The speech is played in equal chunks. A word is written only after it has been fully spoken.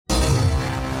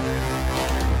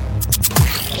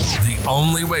The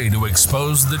only way to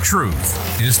expose the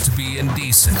truth is to be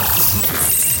indecent.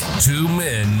 Two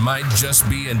men might just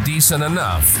be indecent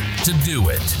enough to do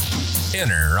it.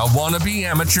 Enter a wannabe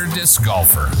amateur disc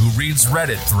golfer who reads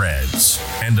Reddit threads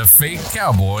and a fake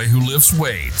cowboy who lifts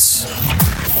weights.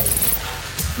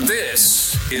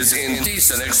 This is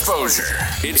Indecent Exposure.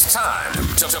 It's time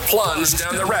to plunge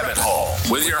down the rabbit hole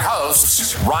with your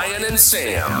hosts, Ryan and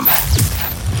Sam.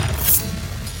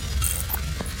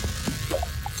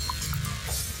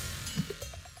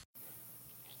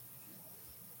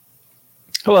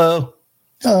 Hello.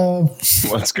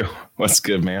 What's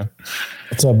good, man?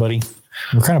 What's up, buddy?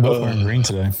 We're kind of both wearing green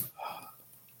today.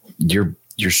 Your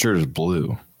shirt is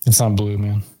blue. It's not blue,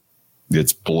 man.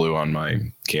 It's blue on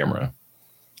my camera.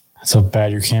 That's how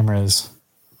bad your camera is.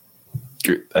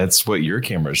 That's what your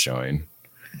camera is showing.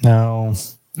 No.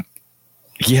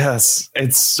 Yes,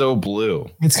 it's so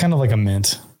blue. It's kind of like a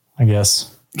mint, I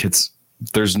guess.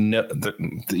 There's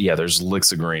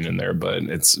licks of green in there, but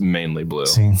it's mainly blue.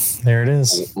 See, there it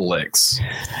is. Licks.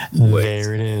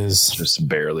 There it is. Just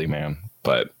barely, man.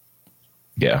 But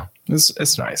yeah,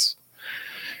 it's nice.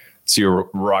 So you're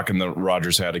rocking the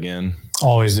Rogers hat again?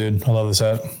 Always, dude. I love this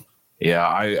hat. Yeah,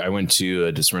 I went to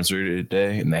a dispensary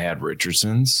today and they had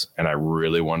Richardson's and I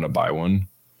really wanted to buy one.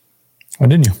 Why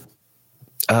didn't you?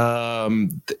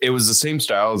 It was the same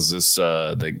style as this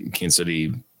the Kansas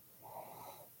City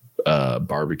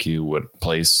barbecue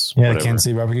place. Yeah, the Kansas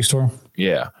City barbecue store.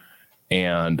 Yeah.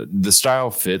 And the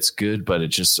style fits good, but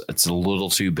it's a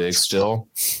little too big still.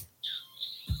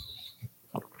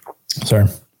 Sorry.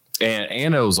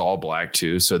 And it was all black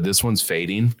too. So this one's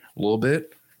fading a little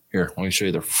bit. Here, let me show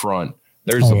you the front.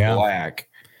 There's the black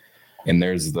and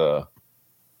there's the.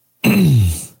 So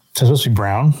it's supposed to be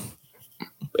brown?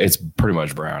 It's pretty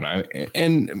much brown.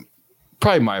 And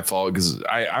probably my fault because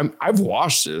I've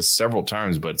washed this several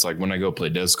times, but it's like when I go play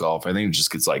disc golf, I think it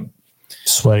just gets like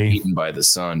sweaty, eaten by the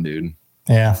sun, dude.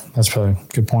 Yeah, that's probably a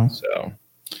good point. So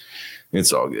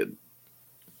it's all good.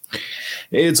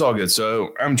 It's all good.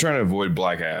 So I'm trying to avoid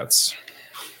black hats.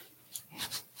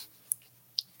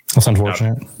 That's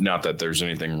unfortunate. Not that there's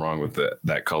anything wrong with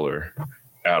that color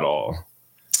at all.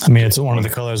 I mean, it's one of the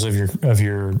colors of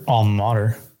your alma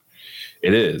mater.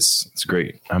 It is. It's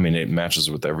great. I mean, it matches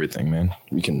with everything, man.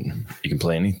 You can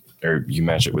play any, or you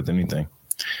match it with anything.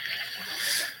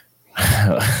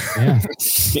 Yeah.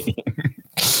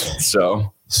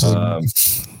 So,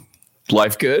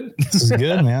 life good? This is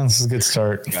good, man. This is a good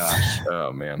start. Gosh.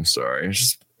 Oh man, sorry.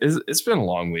 It's been a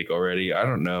long week already. I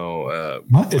don't know.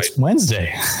 What? It's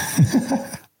Wednesday.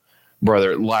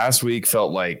 Brother, last week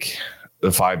felt like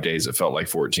the 5 days. It felt like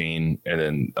 14. And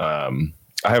then I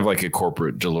have like a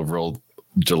corporate deliverable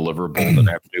that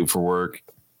I have to do for work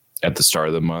at the start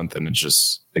of the month. And it's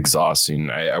just exhausting.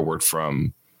 I worked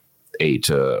from 8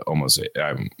 to almost 8.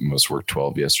 I almost worked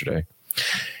 12 yesterday.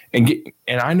 And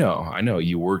I know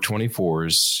you work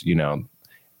 24s, you know,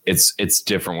 it's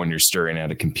different when you're staring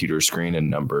at a computer screen and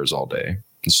numbers all day.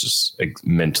 It's just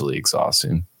mentally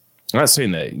exhausting. I'm not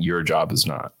saying that your job is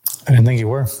not. I didn't think you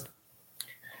were.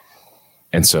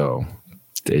 And so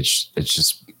it's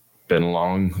just been a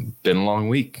long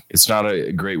week. It's not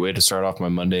a great way to start off my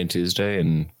Monday and Tuesday.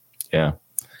 And yeah,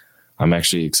 I'm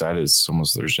actually excited. It's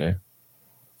almost Thursday.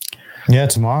 Yeah,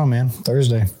 tomorrow, man.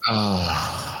 Thursday.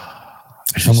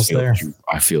 Almost there.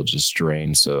 I feel just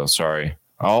drained. So sorry.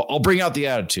 I'll bring out the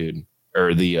attitude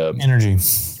or the energy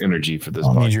for this.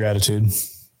 I need your attitude.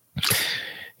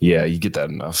 Yeah, you get that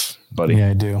enough, buddy.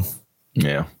 Yeah, I do.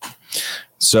 Yeah.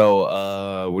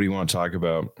 So, what do you want to talk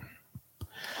about?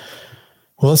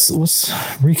 Well, let's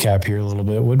recap here a little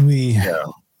bit. What did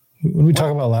we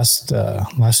talk about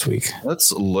last week?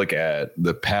 Let's look at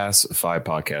the past 5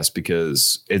 podcasts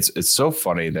because it's so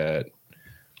funny that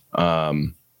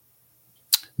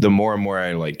the more and more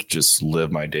I like just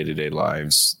live my day-to-day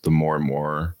lives, the more and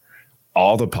more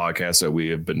all the podcasts that we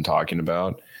have been talking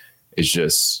about is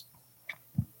just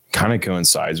kind of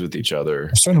coincides with each other.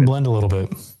 They're starting to blend a little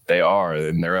bit. They are,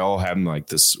 and they're all having like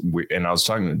this. And I was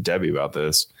talking to Debbie about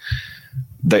this.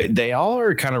 They all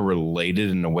are kind of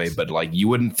related in a way, but like you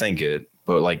wouldn't think it.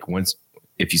 But like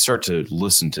if you start to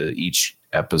listen to each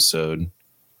episode,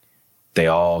 they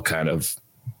all kind of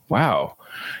a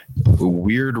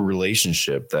weird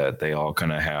relationship that they all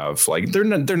kind of have. Like they're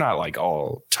not like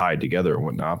all tied together and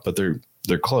whatnot, but they're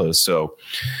close. So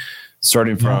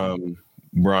starting from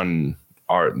we're on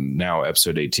our now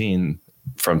episode 18,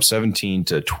 from 17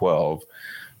 to 12,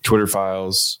 Twitter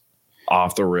files,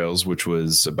 Off the Rails, which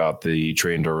was about the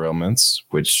train derailments,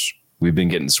 which we've been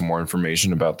getting some more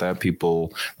information about that.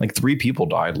 3 people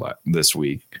died this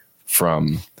week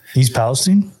from East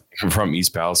Palestine. from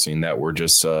East Palestine that were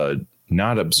just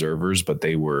not observers, but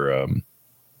they were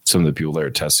some of the people that are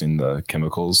testing the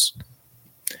chemicals.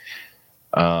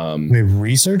 Wait,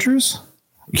 researchers?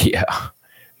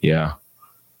 Yeah.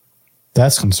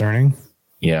 That's concerning.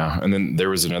 Yeah. And then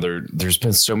there's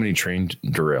been so many train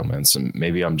derailments, and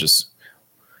maybe I'm just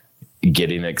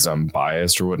getting it because I'm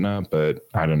biased or whatnot, but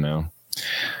I don't know.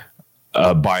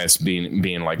 Bias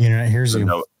being like, here's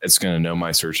it's going to know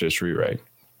my search history, right?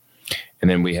 And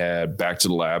then we had Back to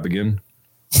the Lab again.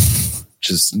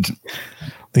 Just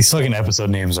these fucking episode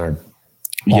names are.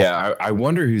 Yeah, I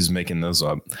wonder who's making those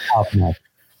up.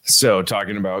 So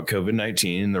talking about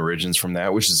COVID-19 and the origins from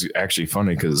that, which is actually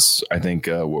funny because I think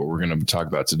what we're going to talk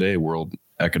about today, World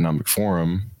Economic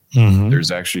Forum,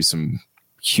 there's actually some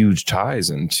huge ties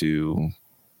into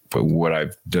what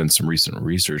I've done some recent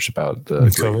research about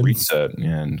the Great Reset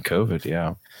and COVID.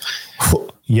 Yeah.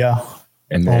 Yeah.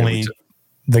 And only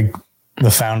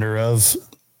the founder of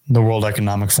the World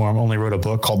Economic Forum only wrote a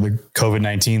book called the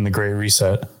COVID-19, The Great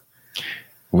Reset.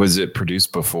 Was it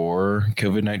produced before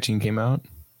COVID-19 came out?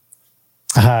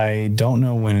 I don't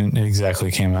know when it exactly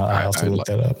came out. I'll have to look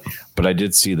that up. But I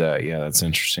did see that. Yeah, that's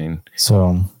interesting.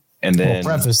 So, and then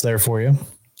preface there for you.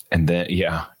 And then,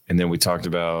 and then we talked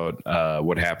about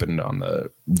what happened on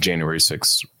the January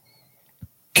 6th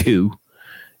coup,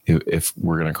 if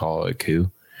we're going to call it a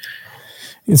coup.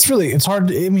 It's hard.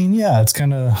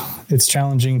 It's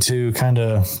challenging to kind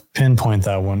of pinpoint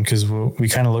that one because we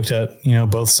kind of looked at,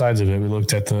 both sides of it. We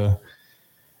looked at the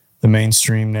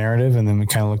mainstream narrative, and then we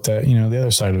kind of looked at, the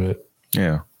other side of it.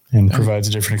 Yeah. And provides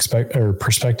a different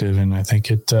perspective. And I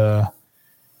think it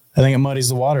muddies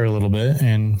the water a little bit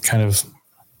and kind of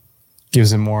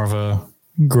gives it more of a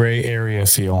gray area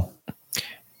feel.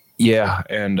 Yeah.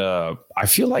 And I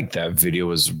feel like that video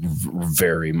was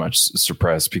very much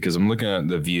suppressed because I'm looking at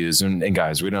the views and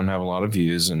guys, we don't have a lot of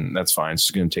views, and that's fine. It's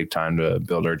going to take time to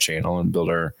build our channel and build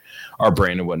our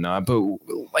brand and whatnot. But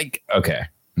like, okay,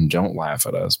 don't laugh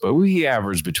at us, but we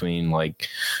average between like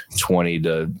 20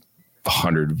 to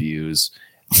 100 views.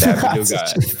 That video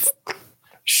got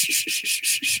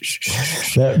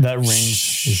that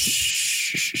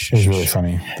range is really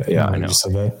funny. Yeah, I know.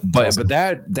 But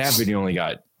that video only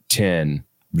got 10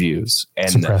 views,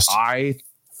 and suppressed. I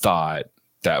thought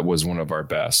that was one of our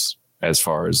best as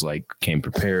far as like came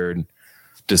prepared,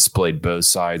 displayed both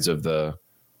sides of the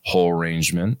whole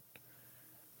arrangement,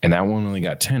 and that one only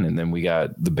got 10. And then we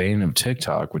got the ban of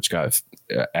TikTok, which got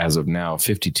as of now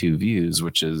 52 views,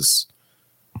 which is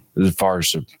far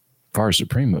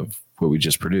supreme of what we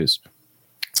just produced.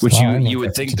 Which you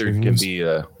would think there could be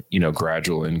a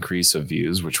gradual increase of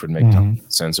views, which would make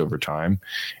sense over time.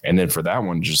 And then for that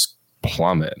one, just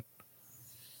plummet.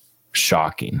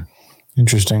 Shocking.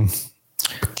 Interesting.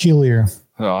 Peculiar.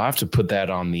 Well, I'll have to put that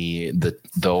on the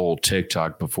old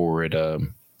TikTok before it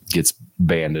gets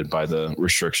banned by the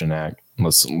Restriction Act.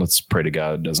 Let's pray to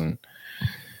God it doesn't.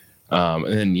 And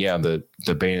then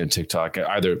the ban of TikTok,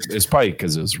 either it's probably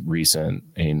because it was recent,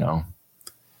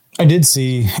 I did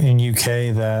see in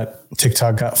UK that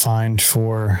TikTok got fined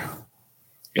for.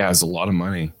 Yeah, it's a lot of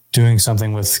money. Doing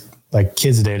something with like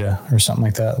kids' data or something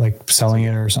like that, like selling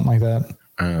it or something like that.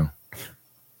 I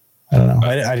don't know.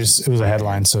 I just, it was a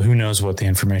headline, so who knows what the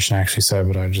information actually said,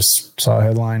 but I just saw a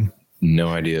headline. No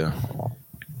idea.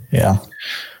 Yeah.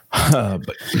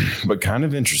 But kind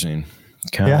of interesting.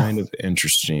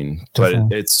 Interesting. Definitely.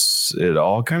 But it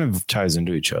all kind of ties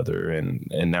into each other. And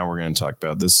now we're going to talk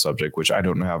about this subject, which I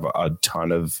don't have a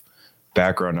ton of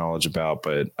background knowledge about,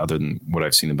 but other than what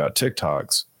I've seen about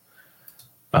TikToks,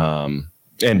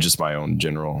 and just my own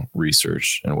general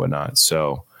research and whatnot.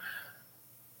 So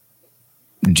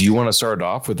do you want to start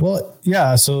off with? Well,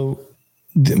 yeah. So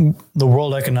the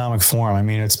World Economic Forum, I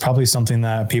mean, it's probably something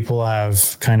that people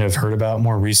have kind of heard about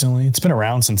more recently. It's been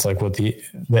around since like the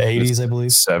 80s, I believe.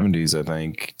 70s, I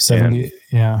think. 70,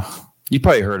 yeah. You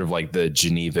probably heard of like the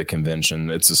Geneva Convention.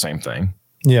 It's the same thing.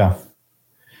 Yeah.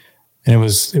 And it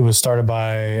was started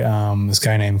by this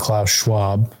guy named Klaus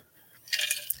Schwab.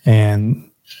 And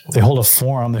they hold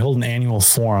an annual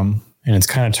forum, and it's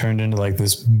kind of turned into like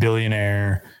this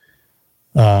billionaire,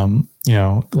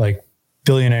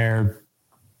 billionaire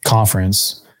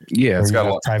conference. Yeah, it's got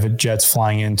a lot private jets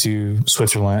flying into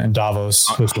Switzerland and Davos,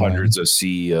 Switzerland. Hundreds of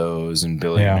CEOs and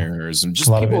billionaires and just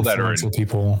a lot people of that are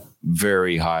people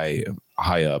very high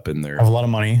up in there. Have a lot of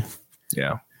money.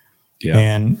 Yeah.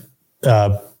 And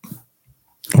we'll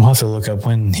have to look up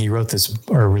when he wrote this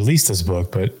or released this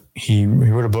book, but he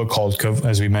wrote a book called,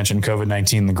 as we mentioned,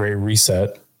 COVID-19, The Great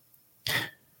Reset.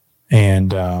 And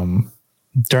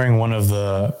during one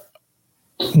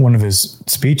of his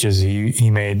speeches, he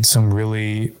made some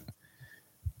really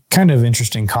kind of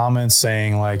interesting comments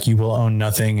saying like, you will own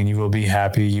nothing and you will be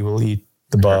happy. You will eat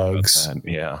the bugs.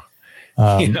 Yeah.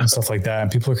 And stuff like that.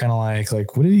 And people are kind of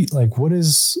like, what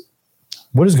is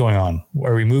going on?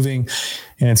 Are we moving?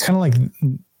 And it's kind of like,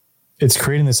 it's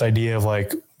creating this idea of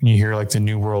like, you hear like the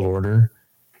New World Order,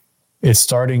 it's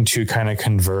starting to kind of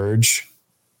converge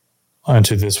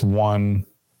onto this one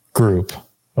group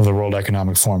of the World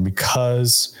Economic Forum,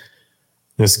 because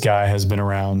this guy has been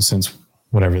around since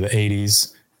whatever, the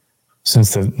 80s,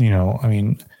 since the, I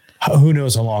mean, who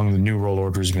knows how long the New World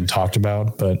Order has been talked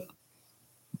about, but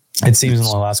it seems in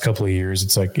the last couple of years,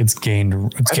 it's like it's gained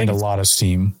a lot of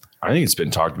steam. I think it's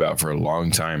been talked about for a long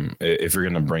time. If you're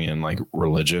going to bring in like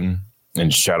religion,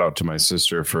 and shout out to my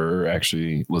sister for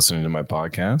actually listening to my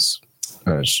podcast.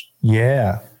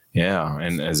 Yeah.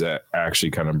 And as that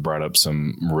actually kind of brought up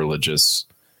some religious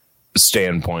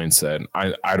standpoints that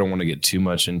I don't want to get too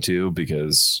much into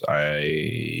because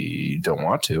I don't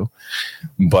want to,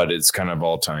 but it's kind of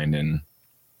all tying in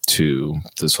to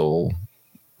this whole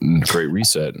Great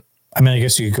Reset. I mean, I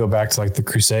guess you could go back to like the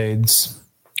Crusades.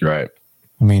 Right.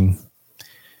 I mean,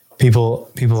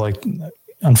 people like,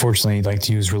 unfortunately, like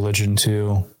to use religion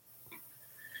to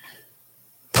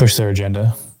push their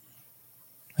agenda,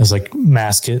 as like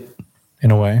mask it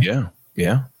in a way. Yeah.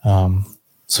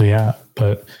 So yeah,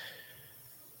 but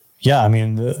yeah, I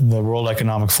mean, the World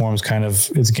Economic Forum is kind of,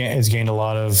 it's gained a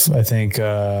lot of, I think,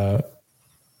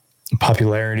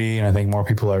 popularity, and I think more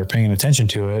people are paying attention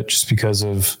to it just because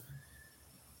of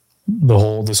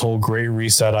this whole Great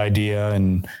Reset idea.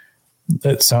 And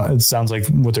it sounds like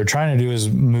what they're trying to do is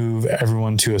move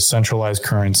everyone to a centralized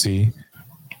currency.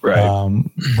 Right.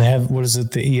 They have, what is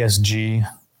it? The ESG.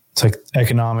 It's like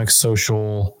economical,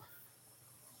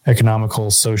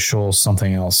 social,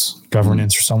 something else,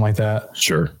 governance or something like that.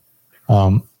 Sure.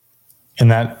 And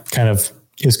that kind of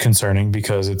is concerning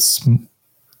because it's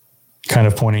kind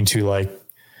of pointing to, like,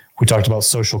 we talked about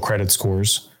social credit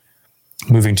scores,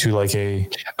 moving to like moving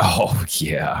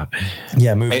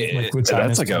like what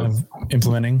China's like kind of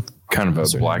implementing. Kind of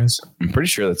a black. Areas. I'm pretty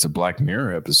sure that's a Black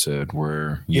Mirror episode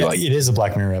where it is a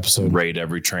Black Mirror episode. Rate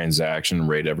every transaction,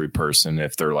 rate every person.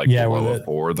 If they're like below a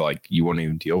 4, like you won't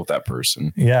even deal with that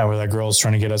person. Yeah, where that girl's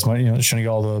trying to get us money, trying to get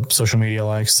all the social media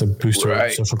likes to boost her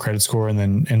social credit score, and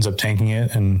then ends up tanking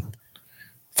it, and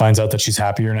finds out that she's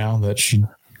happier now that she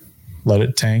let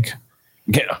it tank.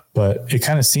 Yeah, but it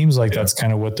kind of seems like that's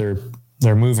kind of what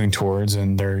they're moving towards,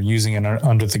 and they're using it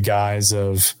under the guise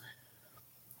of,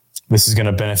 this is going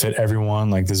to benefit everyone,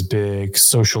 like this big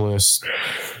socialist.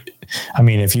 I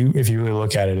mean, if you really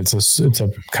look at it, it's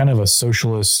a kind of a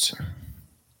socialist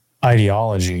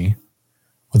ideology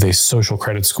with a social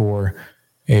credit score,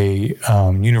 a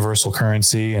universal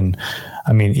currency. And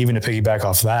I mean, even to piggyback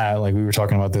off that, like we were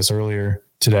talking about this earlier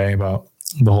today about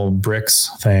the whole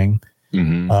BRICS thing,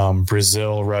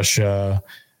 Brazil, Russia,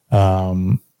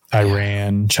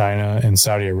 Iran, China, and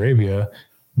Saudi Arabia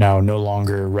now no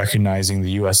longer recognizing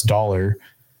the US dollar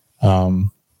in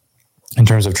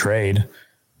terms of trade,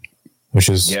 which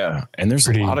is and there's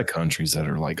a lot of countries that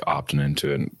are like opting into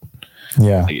it.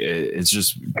 It's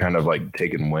just kind of like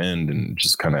taking wind and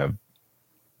just kind of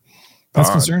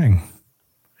concerning,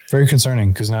 very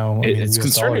concerning, because now it's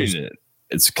concerning.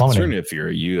 It's concerning if you're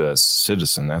a US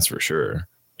citizen, that's for sure.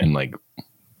 And like,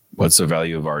 what's the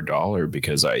value of our dollar?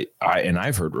 Because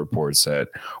I've heard reports that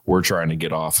we're trying to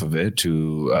get off of it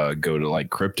to go to like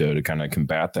crypto to kind of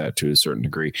combat that to a certain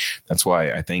degree. That's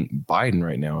why I think Biden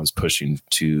right now is pushing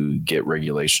to get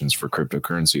regulations for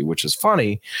cryptocurrency, which is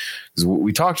funny because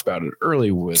we talked about it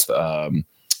early with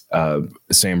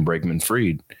Sam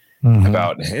Brakeman-Fried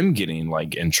about him getting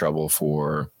like in trouble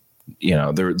for,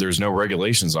 there's no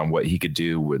regulations on what he could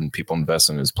do when people invest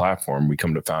in his platform. We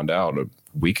come to find out a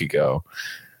week ago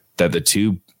that the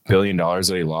 $2 billion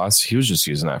that he lost, he was just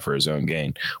using that for his own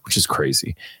gain, which is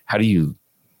crazy. How do you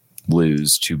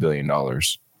lose $2 billion?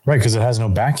 Right, because it has no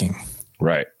backing.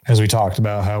 Right. As we talked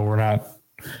about how we're not,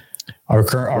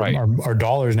 our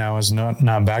dollars now is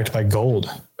not backed by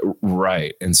gold.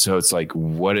 Right. And so it's like,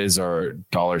 what does our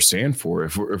dollar stand for?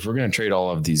 If we're going to trade all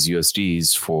of these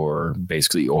USDs for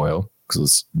basically oil, because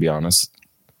let's be honest,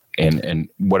 and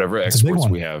whatever exports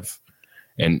we have,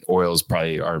 and oil is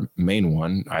probably our main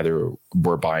one. Either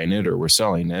we're buying it or we're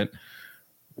selling it.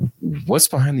 What's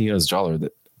behind the US dollar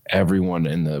that everyone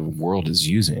in the world is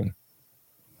using?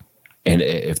 And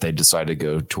if they decide to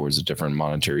go towards a different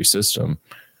monetary system,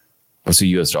 what's the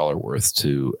US dollar worth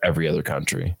to every other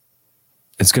country?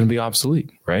 It's going to be obsolete,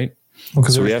 right? Well,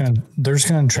 because they're just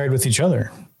going to trade with each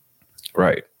other.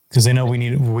 Right. Because they know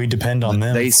we depend on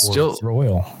them for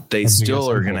oil. They still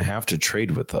are going to have to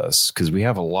trade with us because we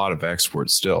have a lot of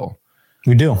exports still.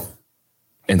 We do.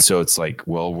 And so it's like,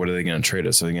 well, what are they going to trade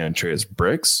us? Are they going to trade us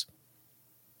bricks?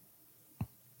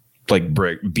 Like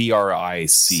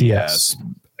BRICS.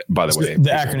 By the way, the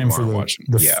acronym for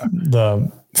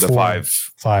the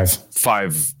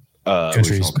five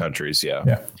regional countries.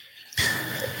 Yeah.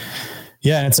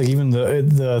 And it's like even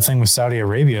the thing with Saudi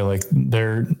Arabia, like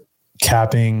they're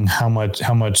capping how much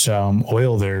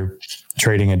oil they're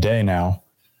trading a day now,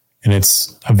 and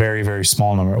it's a very, very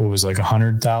small number. It was like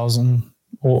 100,000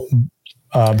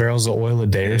 barrels of oil a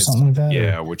day or something like that.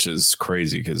 Yeah, which is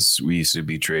crazy because we used to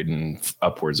be trading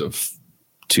upwards of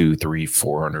 200, 300,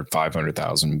 400,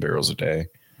 500,000 barrels a day.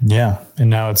 Yeah. And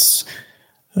now it's,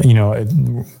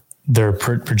 they're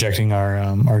projecting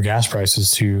our gas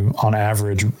prices to, on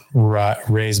average,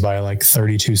 raise by like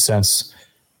 32 cents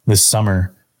this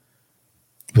summer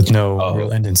with no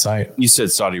real end in sight. You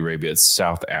said Saudi Arabia. It's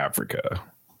South Africa.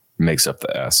 Makes up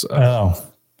the S.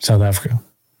 South Africa.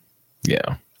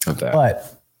 Yeah. Of that.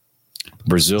 But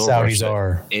Brazil, Saudis Russia,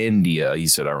 are India. You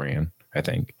said Iran, I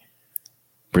think.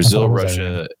 Brazil,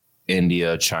 Russia,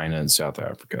 India, China, and South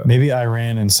Africa. Maybe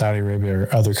Iran and Saudi Arabia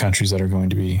are other countries that are going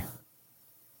to be.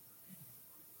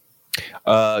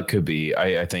 Could be.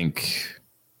 I think.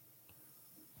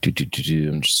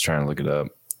 I'm just trying to look it up.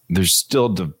 There's still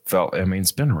develop. I mean,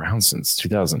 it's been around since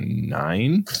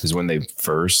 2009 is when they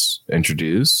first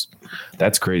introduced.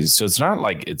 That's crazy. So it's not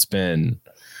like it's been.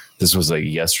 This was like a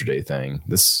yesterday thing.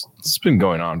 This has been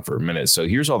going on for a minute. So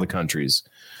here's all the countries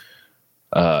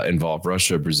involved: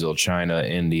 Russia, Brazil, China,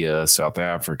 India, South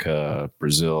Africa,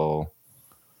 Brazil,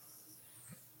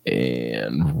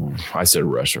 and I said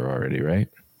Russia already, right?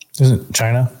 Isn't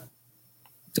China?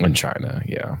 And China,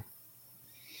 yeah.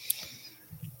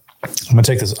 I'm gonna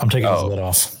take this. I'm taking this lid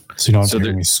off, so you don't have to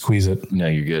hear me squeeze it. No,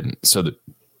 you're good. So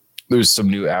there's some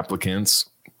new applicants.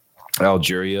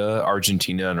 Algeria,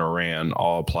 Argentina, and Iran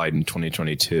all applied in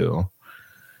 2022.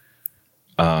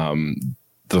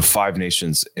 The 5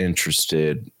 nations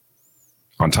interested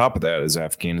on top of that is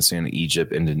Afghanistan,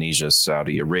 Egypt, Indonesia,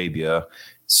 Saudi Arabia,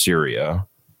 Syria.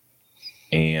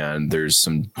 And there's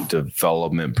some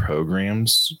development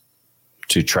programs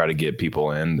to try to get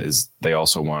people in. They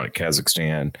also want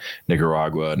Kazakhstan,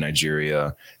 Nicaragua,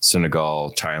 Nigeria,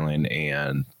 Senegal, Thailand,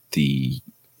 and the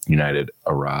United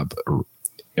Arab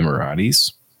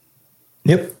Emirates.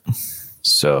 Yep.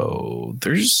 So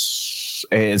they're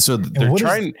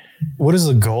trying. What is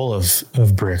the goal of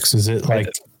BRICS? Is it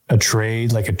like a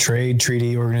trade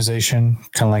treaty organization,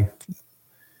 kind of like?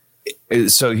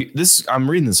 So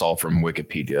I'm reading this all from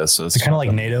Wikipedia. So it's kind of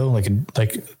like NATO, like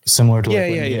similar to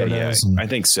NATO. I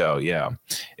think so. Yeah,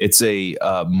 it's a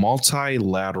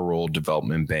multilateral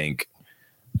development bank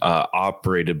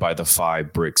operated by the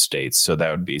 5 BRIC states. So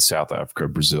that would be South Africa,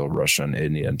 Brazil, Russia, and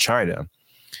India, and China.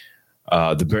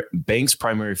 The bank's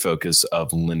primary focus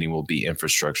of lending will be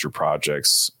infrastructure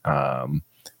projects,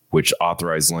 which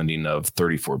authorize lending of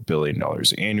 $34 billion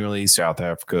annually. South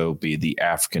Africa will be the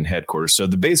African headquarters. So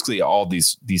basically all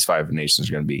these 5 nations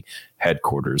are going to be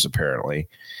headquarters, apparently.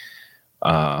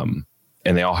 And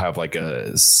they all have like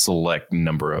a select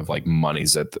number of like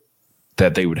monies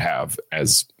that they would have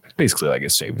as basically like a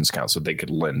savings account. So they could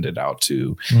lend it out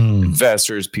to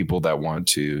investors, people that want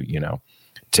to,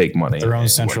 take money. Their own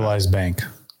centralized bank.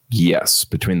 Yes,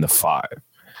 between the 5.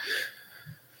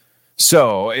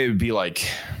 So it would be like,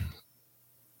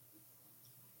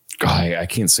 I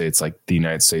can't say it's like the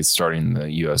United States starting the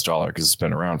U.S. dollar because it's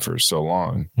been around for so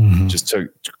long. Mm-hmm. It just took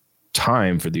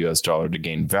time for the U.S. dollar to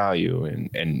gain value,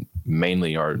 and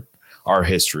mainly our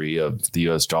history of the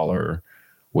U.S. dollar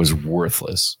was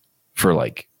worthless for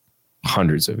like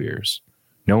hundreds of years.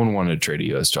 No one wanted to trade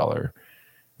a U.S. dollar,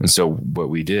 and so what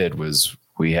we did was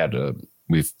we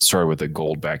started with a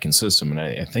gold backing system, and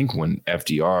I think when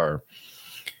FDR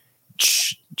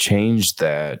changed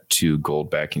that to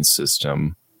gold backing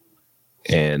system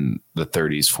in the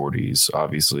 30s, 40s,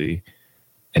 obviously.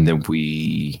 And then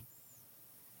we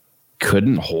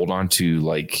couldn't hold on to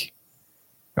like,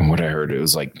 and what I heard, it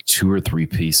was like 2 or 3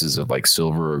 pieces of like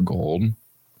silver or gold,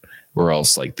 or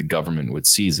else like the government would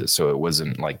seize it. So it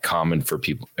wasn't like common for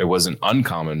people. It wasn't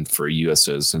uncommon for U.S.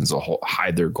 citizens to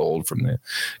hide their gold from the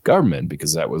government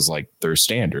because that was like their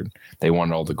standard. They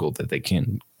wanted all the gold that they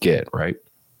can get, right?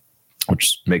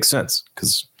 Which makes sense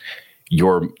because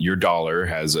your dollar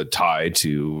has a tie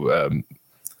to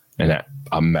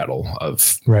a metal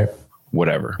of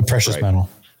whatever, a precious metal.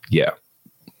 Yeah.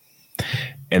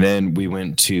 And then we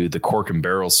went to the cork and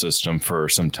barrel system for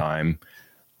some time,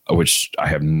 which I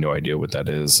have no idea what that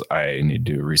is. I need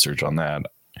to do research on that.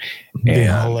 It'd be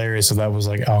hilarious if that was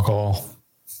like alcohol.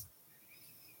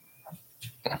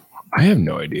 I have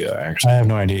no idea, actually. I have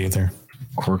no idea either.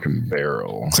 Cork and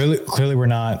barrel. Clearly, we're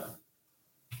not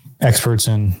experts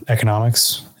in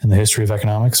economics and the history of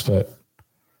economics, but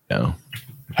no,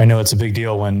 I know it's a big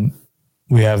deal when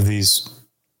we have these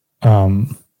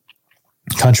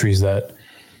countries that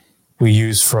we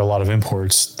use for a lot of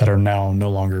imports that are now no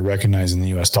longer recognized in the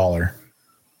U.S. dollar.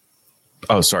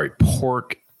 Oh, sorry.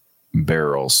 Pork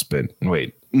barrel spin.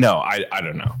 Wait, no, I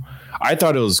don't know. I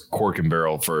thought it was cork and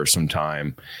barrel for some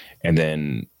time. And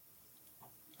then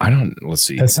let's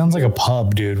see. That sounds like a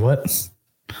pub, dude. What?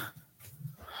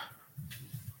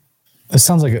 It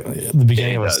sounds like the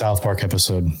beginning of a South Park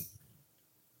episode.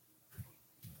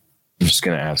 I'm just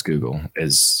going to ask Google.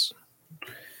 Is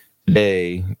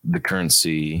today the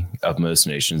currency of most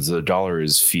nations? The dollar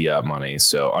is fiat money,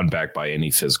 so unbacked by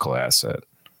any physical asset.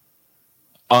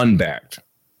 Unbacked.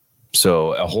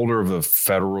 So a holder of a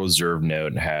Federal Reserve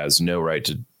note has no right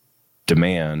to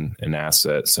demand an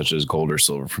asset such as gold or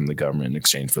silver from the government in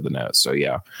exchange for the note. So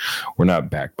yeah, we're not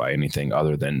backed by anything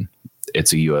other than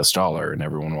it's a US dollar and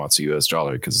everyone wants a US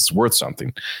dollar because it's worth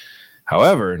something.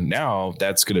 However, now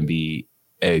that's going to be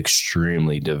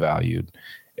extremely devalued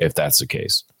if that's the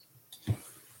case.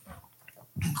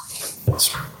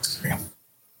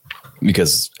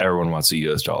 Because everyone wants a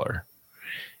US dollar.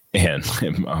 And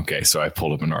okay, so I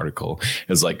pulled up an article.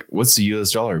 It's like, what's the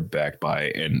US dollar backed by?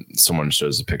 And someone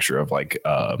shows a picture of like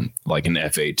an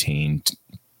F-18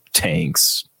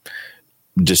 tanks,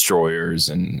 destroyers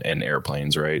and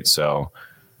airplanes, right? So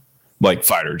like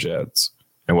fighter jets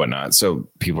and whatnot. So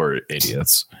people are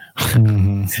idiots,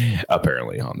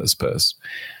 apparently, on this post.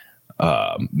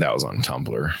 That was on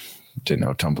Tumblr. Didn't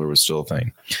know Tumblr was still a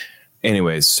thing.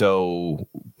 Anyways, so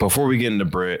before we get into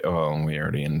we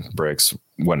already in BRICS,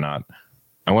 whatnot.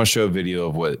 I want to show a video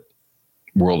of what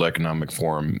World Economic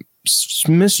Forum's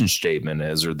mission statement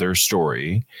is, or their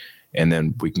story, and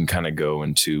then we can kind of go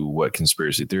into what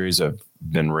conspiracy theories have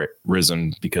been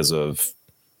risen because of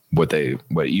what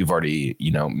you've already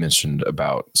mentioned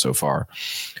about so far.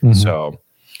 Mm-hmm. So,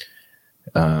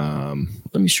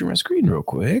 let me share my screen real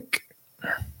quick.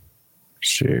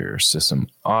 Share system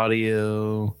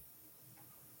audio.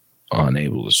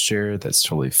 Unable to share. That's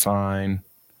totally fine.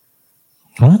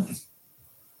 What?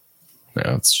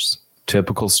 No, it's just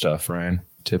typical stuff, Ryan.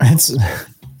 Typical.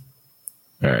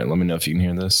 All right, let me know if you can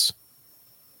hear this.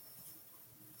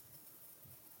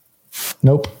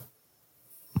 Nope.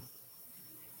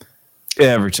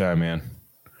 Every time, man.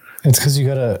 It's because you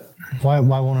gotta. Why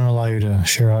won't it allow you to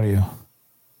share audio?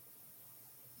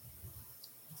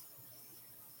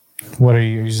 What are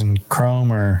you using,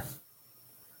 Chrome or?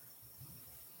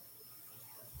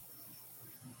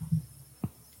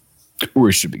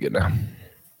 We should be good now.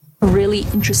 Really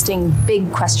interesting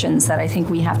big questions that I think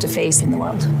we have to face in the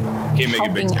world.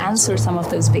 Helping answer some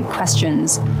of those big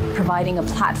questions, providing a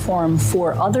platform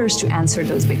for others to answer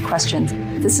those big questions.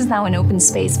 This is now an open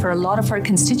space for a lot of our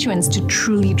constituents to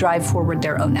truly drive forward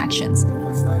their own actions.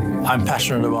 I'm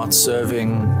passionate about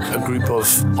serving a group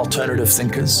of alternative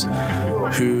thinkers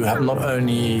who have not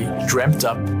only dreamt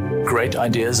up great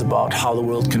ideas about how the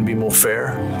world can be more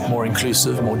fair, more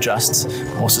inclusive, more just,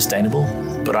 more sustainable,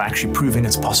 but are actually proving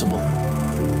it's possible.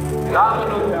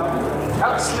 Damen und Herren,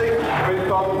 herzlich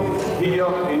willkommen hier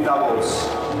in Davos.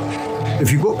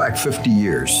 If you go back 50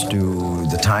 years to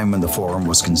the time when the forum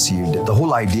was conceived, the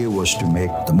whole idea was to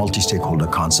make the multi-stakeholder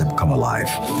concept come alive.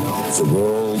 The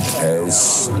world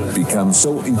has become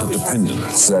so interdependent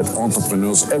that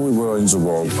entrepreneurs everywhere in the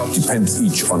world depend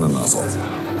each on another.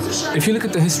 If you look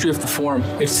at the history of the forum,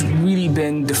 it's really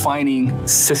been defining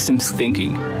systems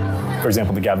thinking. For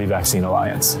example, the Gavi Vaccine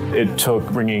Alliance. It took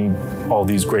bringing all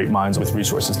these great minds with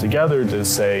resources together to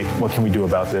say, what can we do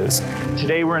about this?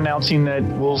 Today, we're announcing that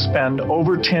we'll spend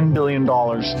over $10 billion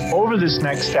over this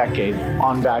next decade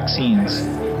on vaccines.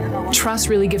 Trust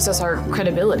really gives us our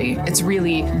credibility. It's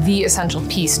really the essential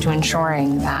piece to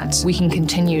ensuring that we can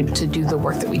continue to do the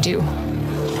work that we do.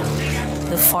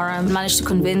 The forum managed to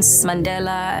convince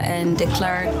Mandela and de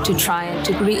Klerk to try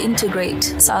to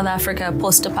reintegrate South Africa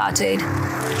post-apartheid.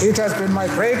 It has been my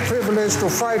great privilege to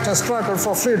fight a struggle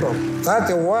for freedom that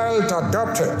the world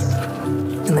adopted.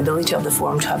 And the ability of the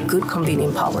forum to have good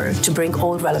convening power, to bring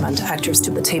all relevant actors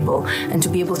to the table, and to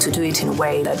be able to do it in a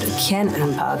way that can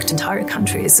impact entire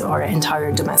countries or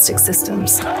entire domestic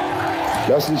systems.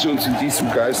 Lassen Sie uns in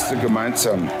diesem Geiste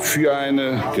gemeinsam für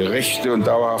eine gerechte und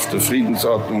dauerhafte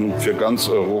Friedensordnung für ganz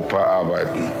Europa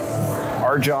arbeiten.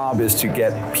 Our job is to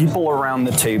get people around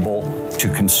the table to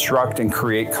construct and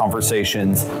create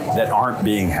conversations that aren't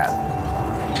being had.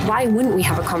 Why wouldn't we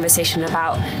have a conversation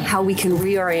about how we can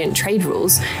reorient trade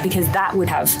rules? Because that would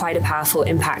have quite a powerful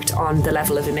impact on the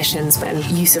level of emissions and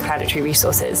use of planetary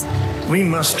resources. We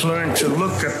must learn to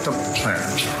look at the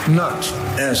planet not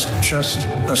as just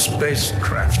a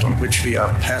spacecraft on which we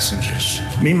are passengers.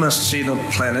 We must see the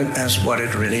planet as what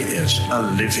it really is, a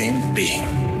living being.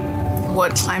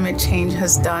 What climate change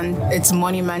has done, it's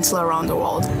monumental around the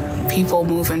world. People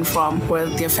moving from where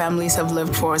their families have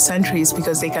lived for centuries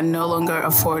because they can no longer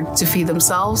afford to feed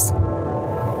themselves.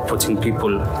 Putting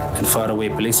people in faraway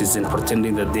places and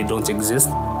pretending that they don't exist,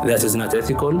 that is not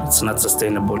ethical, it's not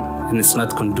sustainable, and it's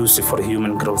not conducive for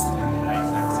human growth.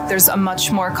 There's a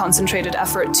much more concentrated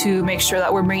effort to make sure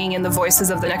that we're bringing in the voices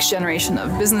of the next generation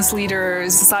of business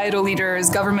leaders, societal leaders,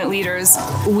 government leaders.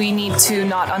 We need to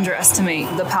not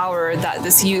underestimate the power that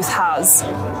this youth has.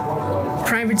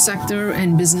 Private sector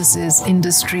and businesses,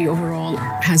 industry overall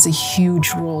has a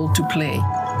huge role to play.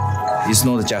 It's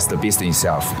not just the business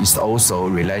itself, it's also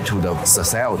related to the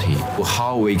society,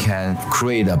 how we can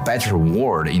create a better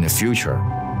world in the future.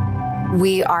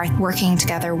 We are working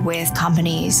together with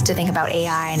companies to think about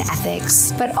AI and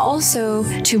ethics, but also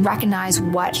to recognize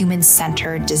what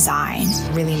human-centered design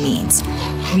really means.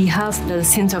 We have the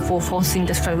Center for Fourth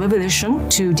Industrial Revolution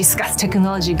to discuss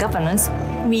technology governance.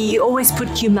 We always put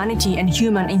humanity and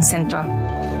human in center.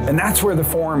 And that's where the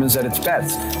forum is at its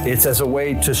best. It's as a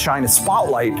way to shine a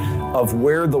spotlight of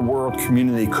where the world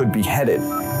community could be headed.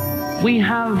 We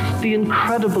have the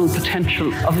incredible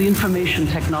potential of the information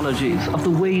technologies, of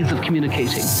the ways of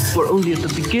communicating. We're only at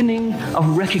the beginning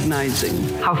of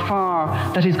recognizing how far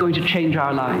that is going to change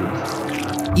our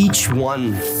lives. Each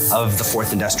one of the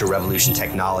Fourth Industrial Revolution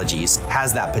technologies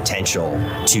has that potential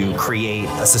to create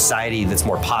a society that's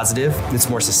more positive, that's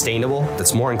more sustainable,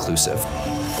 that's more inclusive.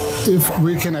 If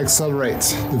we can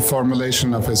accelerate the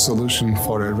formulation of a solution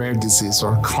for a rare disease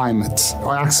or climate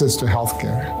or access to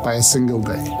healthcare by a single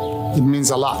day, it means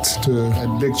a lot to a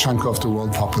big chunk of the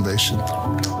world population.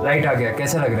 Right आ गया,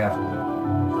 कैसा लग रहा है?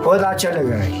 बहुत अच्छा लग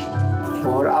रहा है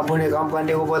और अपने काम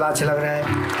करने को बहुत अच्छा लग रहा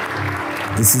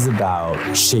है. This is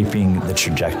about shaping the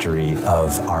trajectory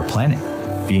of our planet,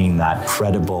 being that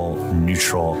credible,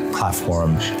 neutral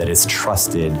platform that is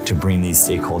trusted to bring these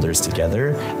stakeholders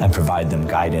together and provide them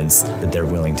guidance that they're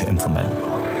willing to implement.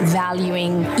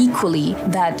 Valuing equally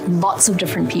that lots of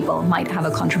different people might have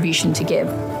a contribution to give.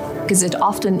 Because it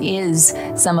often is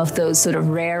some of those sort of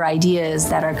rare ideas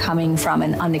that are coming from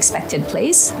an unexpected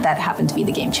place that happen to be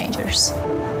the game changers.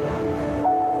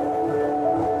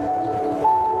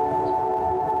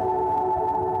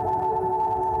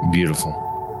 Beautiful.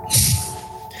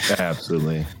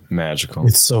 Absolutely magical.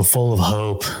 It's so full of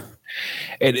hope.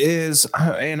 It is.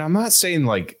 And I'm not saying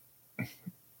like,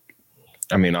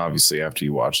 I mean, obviously after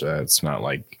you watch that, it's not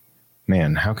like,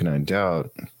 man, how can I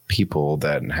doubt people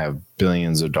that have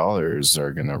billions of dollars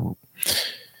are going to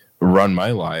run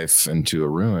my life into a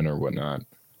ruin or whatnot?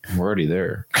 We're already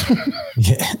there.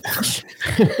 Yeah.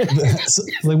 So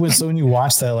when you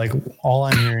watch that, like all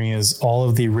I'm hearing is all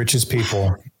of the richest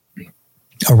people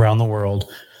around the world,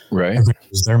 right, are going to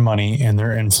use their money and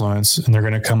their influence, and they're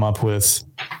going to come up with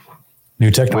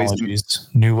new technologies,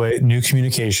 new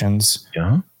communications,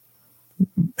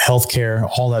 healthcare,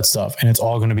 all that stuff, and it's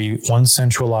all going to be one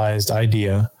centralized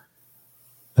idea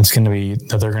that's going to be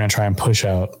that they're going to try and push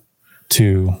out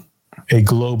to a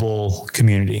global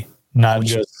community, not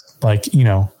just like, you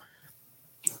know.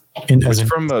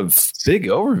 From a big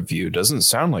overview, doesn't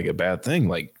sound like a bad thing.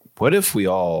 Like, what if we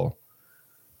all,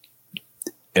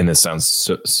 and it sounds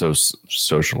so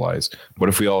socialized, what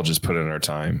if we all just put in our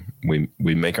time? We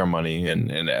make our money,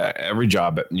 and every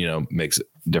job, you know, makes a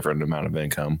different amount of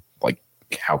income, like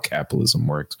how capitalism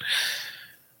works.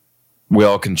 We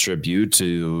all contribute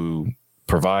to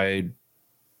provide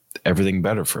everything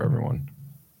better for everyone.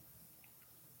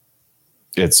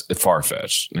 It's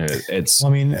far-fetched. It's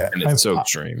so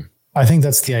extreme. I think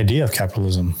that's the idea of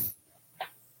capitalism.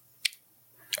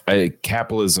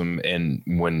 Capitalism, and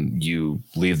when you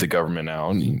leave the government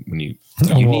out,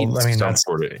 that's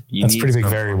pretty big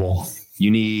variable.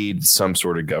 You need some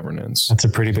sort of governance. That's a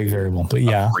pretty big variable, but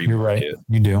yeah, you're right.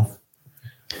 You do.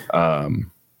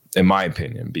 In my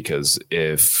opinion, because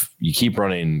if you keep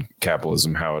running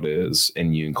capitalism how it is,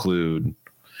 and you include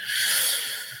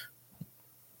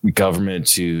government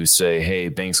to say, hey,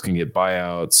 banks can get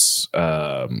buyouts,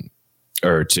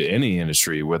 or to any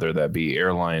industry, whether that be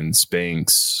airlines,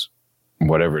 banks,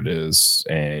 whatever it is,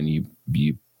 and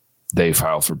they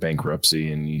file for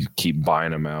bankruptcy and you keep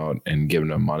buying them out and giving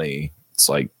them money. It's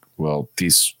like, well,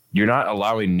 you're not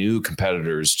allowing new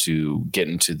competitors to get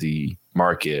into the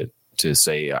market to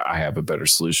say, I have a better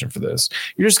solution for this.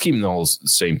 You're just keeping the whole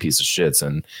same piece of shits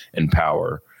in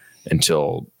power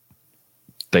until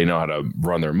they know how to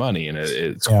run their money. And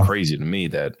it's crazy to me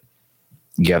that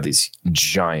you have these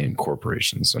giant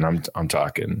corporations, and I'm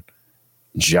talking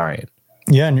giant.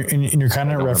 Yeah. And you're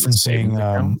kind of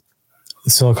referencing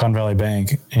Silicon Valley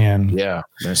Bank. And yeah,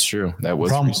 that's true. That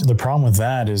was the problem with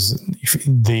that is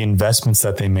the investments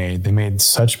that they made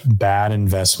such bad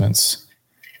investments.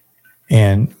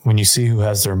 And when you see who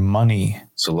has their money,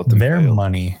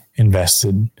 money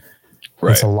invested,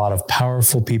 it's a lot of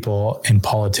powerful people and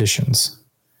politicians.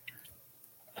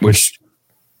 Which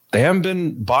they haven't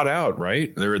been bought out,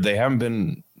 right? They haven't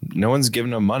been, no one's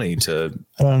given them money to.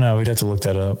 I don't know. We'd have to look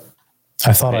that up.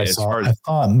 I thought I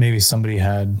thought maybe somebody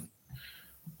had.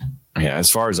 Yeah, as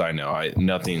far as I know,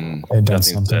 nothing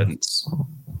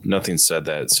said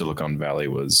that Silicon Valley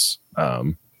was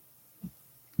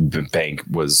the bank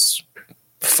was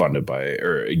funded by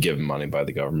or given money by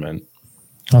the government.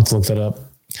 I'll have to look that up.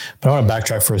 But I want to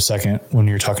backtrack for a second when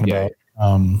you're talking about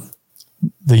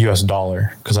the US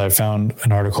dollar, because I found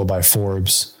an article by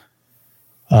Forbes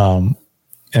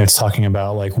and it's talking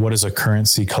about like what is a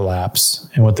currency collapse,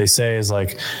 and what they say is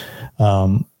like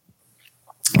the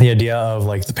idea of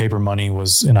like the paper money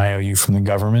was an IOU from the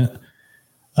government,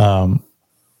 and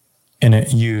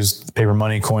it used paper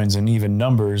money, coins, and even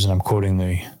numbers, and I'm quoting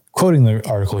the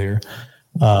article here,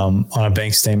 on a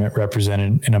bank statement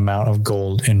represented an amount of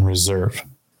gold in reserve.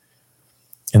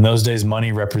 In those days,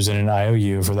 money represented an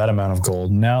IOU for that amount of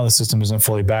gold. Now the system isn't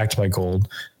fully backed by gold,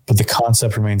 but the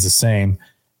concept remains the same.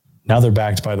 Now they're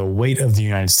backed by the weight of the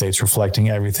United States, reflecting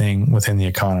everything within the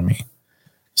economy.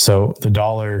 So the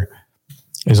dollar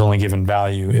is only given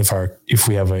value if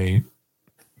we have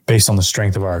based on the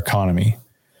strength of our economy.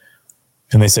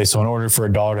 And they say, so in order for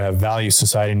a dollar to have value,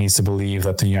 society needs to believe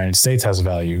that the United States has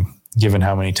value, given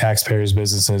how many taxpayers,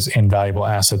 businesses, and valuable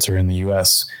assets are in the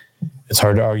U.S. It's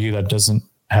hard to argue that doesn't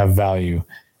have value.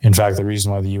 In fact, the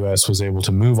reason why the U.S. was able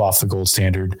to move off the gold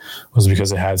standard was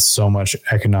because it had so much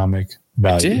economic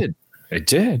value. It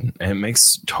did. And it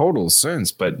makes total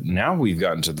sense. But now we've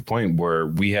gotten to the point where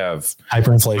we have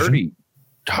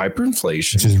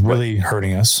hyperinflation, which is really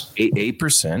hurting us.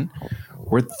 8%.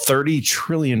 We're $30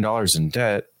 trillion in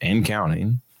debt and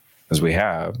counting, as we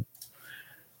have.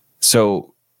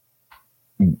 So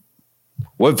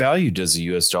what value does the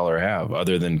US dollar have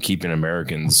other than keeping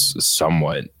Americans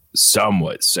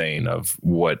somewhat sane of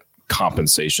what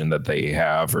compensation that they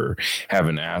have or have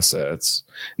in assets?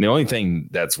 And the only thing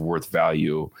that's worth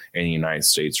value in the United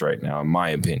States right now, in my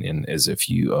opinion, is if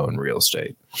you own real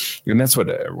estate. And that's what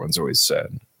everyone's always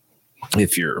said.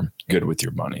 If you're good with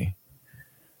your money.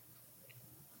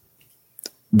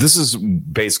 This is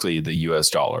basically the US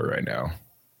dollar right now.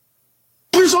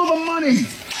 Where's all the money?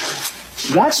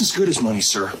 That's as good as money,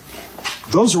 sir.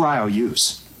 Those are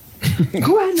IOUs.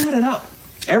 Go ahead and add it up.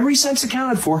 Every cent's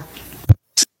accounted for.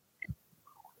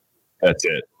 That's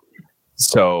it.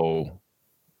 So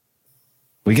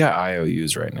we got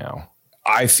IOUs right now.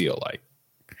 I feel like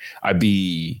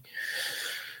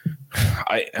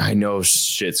I know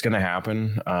shit's gonna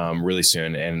happen really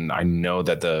soon, and I know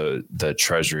that the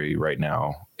Treasury right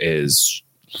now is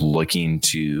looking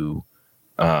to.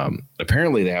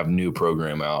 Apparently, they have a new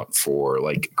program out for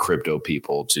like crypto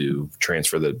people to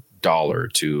transfer the dollar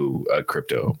to a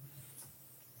crypto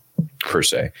per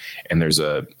se, and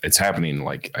it's happening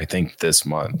like I think this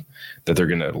month that they're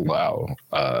going to allow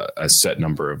a set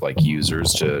number of like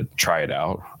users to try it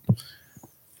out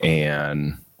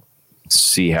and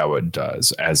see how it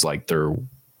does as like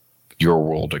your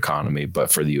world economy,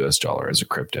 but for the US dollar as a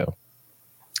crypto.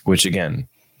 Which again,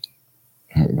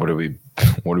 what are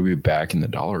we backing the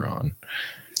dollar on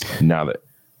now that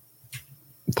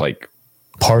like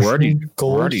we're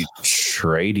already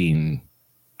trading?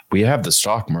 We have the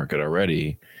stock market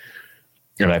already,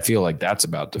 and I feel like that's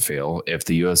about to fail if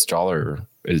the US dollar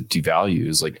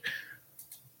devalues. Like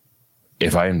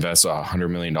if I invest $100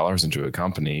 million into a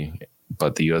company,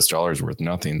 but the US dollar is worth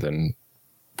nothing, then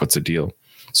what's the deal?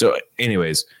 So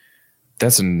anyways,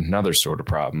 that's another sort of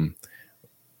problem.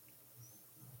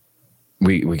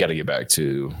 We got to get back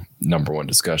to number one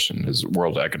discussion is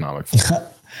World Economic Forum.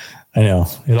 I know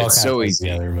it all it's so easy.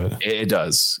 Together, but it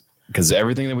does, because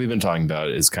everything that we've been talking about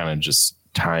is kind of just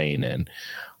tying in.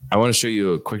 I want to show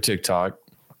you a quick TikTok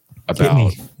about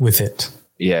Hit me with it.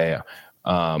 Yeah.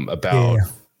 About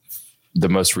the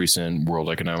most recent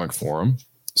World Economic Forum.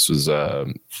 This was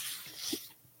I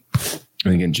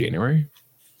think in January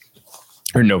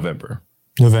or November.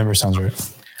 November sounds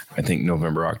right. I think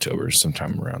November, October,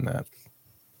 sometime around that.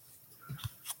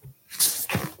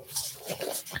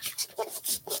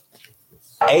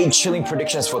 8 chilling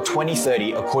predictions for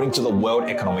 2030 according to the World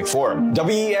Economic Forum.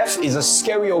 WEF is a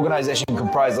scary organization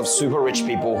comprised of super rich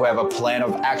people who have a plan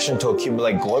of action to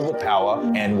accumulate global power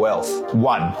and wealth.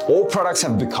 1. All products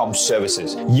have become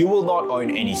services. You will not own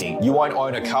anything. You won't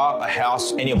own a car, a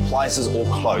house, any appliances or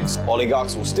clothes.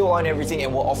 Oligarchs will still own everything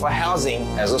and will offer housing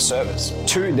as a service.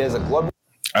 2. There's a global...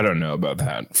 I don't know about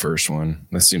that first one.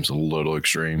 That seems a little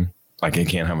extreme. Like I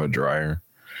can't have a dryer.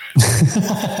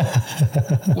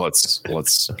 let's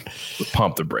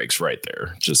pump the brakes right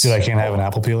there. Just I can't have an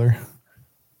apple peeler.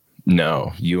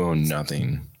 No, you own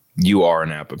nothing. You are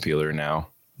an apple peeler now.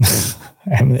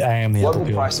 I am the global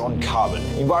price on carbon.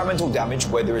 Environmental damage,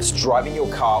 whether it's driving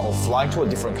your car or flying to a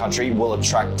different country, will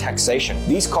attract taxation.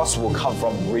 These costs will come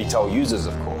from retail users,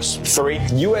 of course. 3.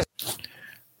 US.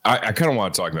 I kind of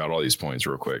want to talk about all these points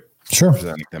real quick. Sure. I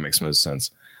think that makes most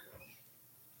sense.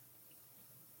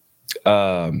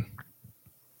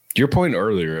 Your point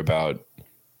earlier about,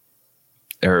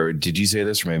 or did you say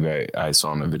this, or maybe I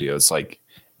saw in a video? It's like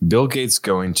Bill Gates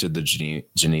going to the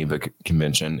Geneva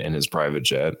Convention in his private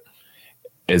jet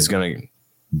is going to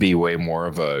be way more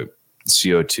of a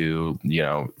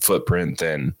CO2, footprint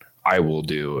than I will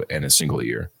do in a single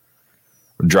year.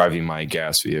 Driving my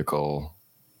gas vehicle,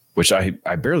 which I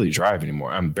barely drive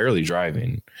anymore. I'm barely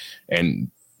driving, and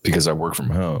because I work from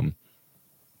home,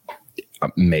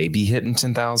 maybe hitting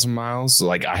 10,000 miles.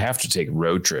 Like I have to take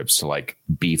road trips to like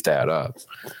beef that up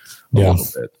a little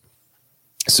bit.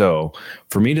 So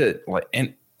for me to like,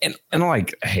 and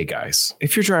like, hey guys,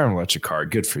 if you're driving an electric car,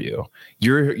 good for you.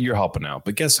 You're helping out.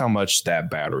 But guess how much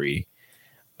that battery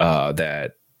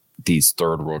that these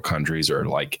third world countries are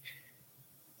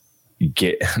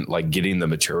getting the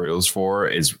materials for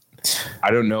is, I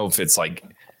don't know if it's like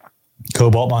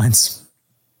cobalt mines.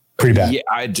 Pretty bad. Yeah,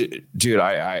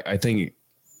 I think,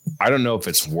 I don't know if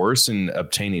it's worse in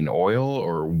obtaining oil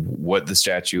or what the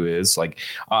statue is. Like,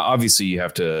 obviously you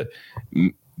have to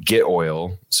get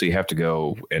oil. So you have to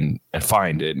go and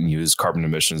find it and use carbon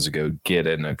emissions to go get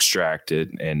it and extract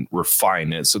it and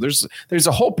refine it. So there's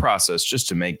a whole process just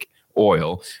to make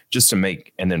oil,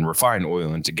 and then refine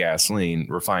oil into gasoline,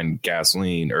 refine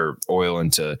gasoline or oil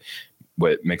into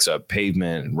what makes up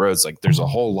pavement and roads. Like there's a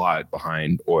whole lot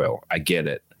behind oil. I get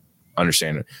it.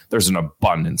 Understand it. There's an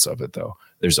abundance of it though.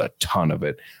 There's a ton of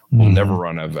it. We'll never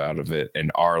run out of it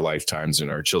in our lifetimes, in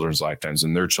our children's lifetimes,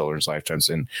 in their children's lifetimes,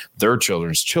 in their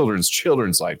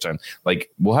children's lifetime. Like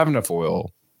we'll have enough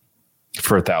oil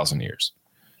for 1,000 years.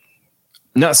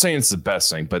 Not saying it's the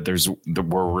best thing, but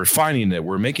we're refining it.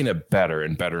 We're making it better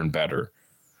and better and better.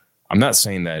 I'm not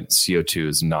saying that CO2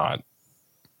 is not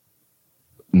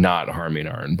harming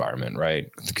our environment, right?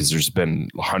 Because there's been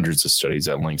hundreds of studies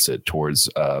that links it towards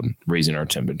raising our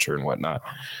temperature and whatnot.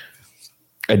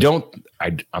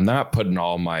 I'm not putting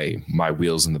all my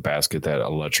wheels in the basket that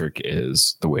electric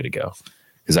is the way to go,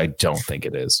 because I don't think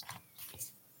it is.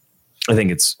 I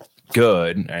think it's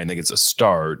good. I think it's a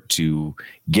start to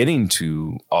getting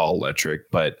to all electric,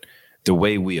 but the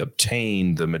way we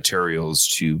obtain the materials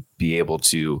to be able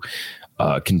to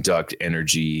conduct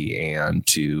energy and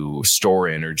to store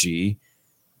energy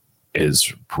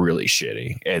is really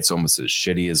shitty. It's almost as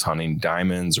shitty as hunting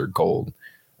diamonds or gold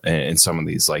in some of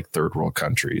these like third world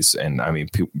countries. And I mean,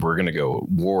 we're going to go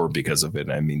war because of it.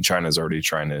 I mean, China's already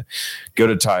trying to go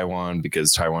to Taiwan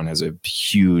because Taiwan has a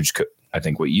huge, I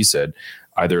think what you said,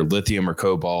 either lithium or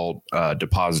cobalt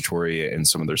depository in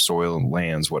some of their soil and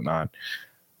lands, whatnot.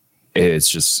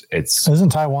 Isn't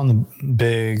Taiwan the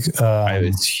big?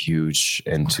 It's huge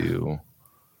into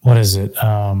what is it?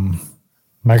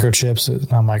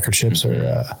 Microchips? Not microchips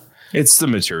or. It's the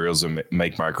materials that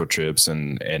make microchips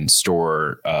and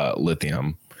store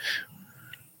lithium.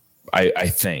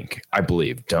 I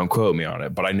believe. Don't quote me on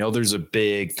it, but I know there's a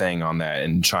big thing on that,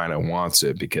 and China wants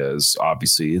it because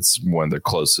obviously it's one of the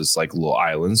closest like little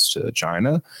islands to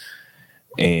China,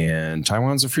 and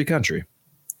Taiwan's a free country.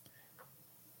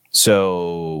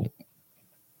 So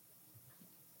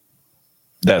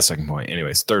that's second point.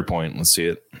 Anyways, third point, let's see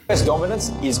it. US dominance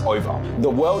is over. The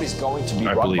world is going to be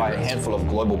run by a handful of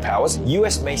global powers.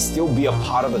 US may still be a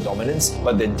part of the dominance,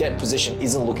 but their debt position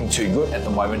isn't looking too good at the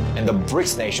moment, and the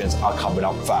BRICS nations are coming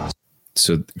up fast.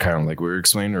 So kind of like we were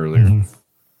explaining earlier. Mm-hmm.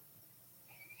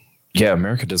 Yeah,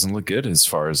 America doesn't look good as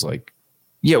far as like,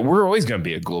 yeah, we're always going to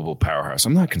be a global powerhouse.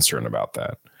 I'm not concerned about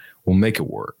that. We'll make it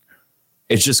work.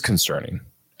 It's just concerning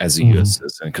as a U.S.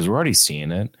 citizen, because we're already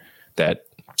seeing it, that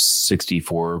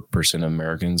 64% of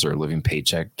Americans are living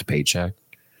paycheck to paycheck,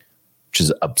 which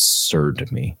is absurd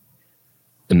to me.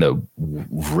 In the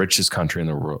richest country in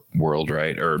the world,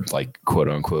 right? Or like quote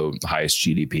unquote highest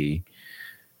GDP,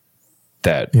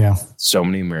 that so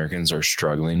many Americans are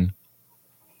struggling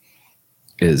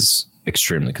is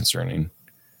extremely concerning.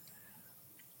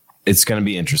 It's going to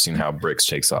be interesting how BRICS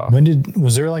takes off.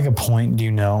 Was there like a point, do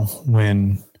you know,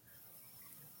 when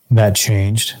that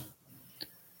changed?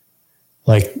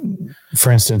 Like,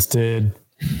 for instance, you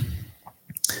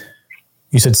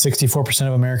said 64%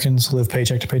 of Americans live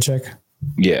paycheck to paycheck?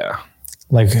 Yeah.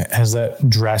 Like, has that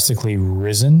drastically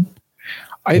risen?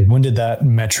 When did that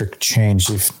metric change?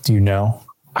 Do you know?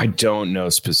 I don't know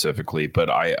specifically, but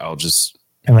I'll just.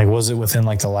 And like, was it within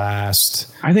like the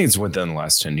last? I think it's within the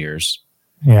last 10 years.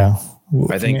 Yeah.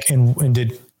 I think. And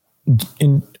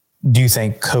do you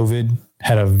think COVID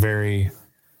had a very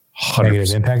 100%.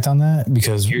 Negative impact on that?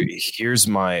 Because here's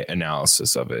my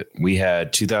analysis of it. We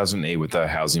had 2008 with the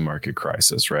housing market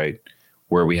crisis, right?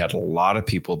 Where we had a lot of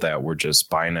people that were just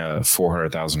buying a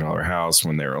 $400,000 house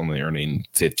when they're only earning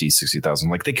 $50,000,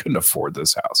 $60,000. Like they couldn't afford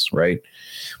this house, right?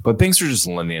 But banks are just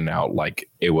lending out like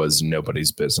it was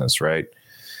nobody's business, right?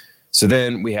 So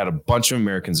then we had a bunch of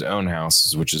Americans own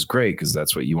houses, which is great because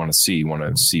that's what you want to see. You want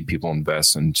to see people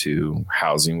invest into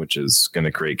housing, which is going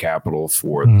to create capital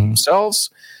for themselves.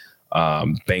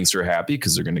 Banks are happy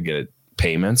because they're going to get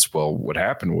payments. Well, what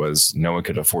happened was no one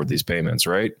could afford these payments,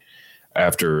 right?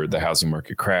 After the housing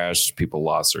market crashed, people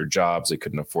lost their jobs. They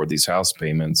couldn't afford these house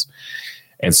payments.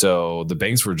 And so the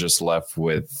banks were just left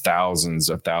with thousands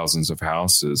of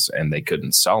houses and they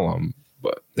couldn't sell them,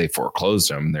 but they foreclosed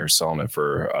them. They're selling it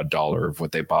for $1 of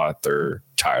what they bought their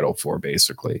title for,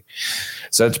 basically.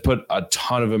 So that's put a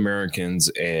ton of Americans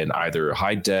in either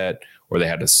high debt or they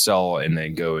had to sell and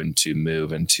then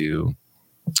move into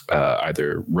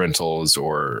either rentals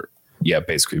or,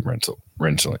 basically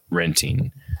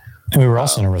renting. And we were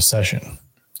also in a recession.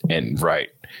 And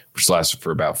which lasted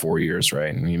for about 4 years,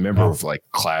 right? And you remember with like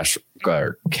Cash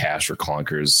or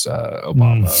Clunkers,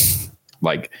 Obama,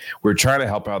 like we're trying to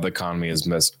help out the economy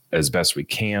as best we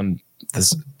can.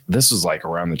 This was like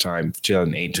around the time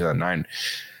 2008, 2009,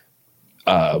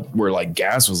 where like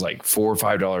gas was like $4 or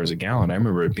 $5 a gallon. I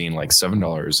remember it being like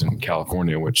 $7 in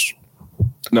California, which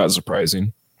not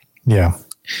surprising. Yeah.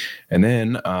 And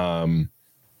then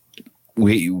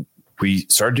we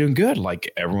started doing good.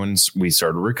 Like we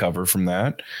started to recover from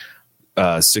that.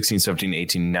 16, 17,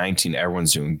 18, 19,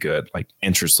 everyone's doing good. Like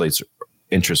interest rates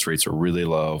are really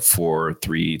low, 4,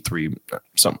 3,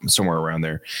 somewhere around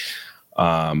there.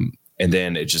 And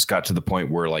then it just got to the point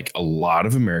where like a lot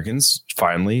of Americans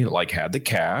finally like had the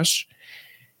cash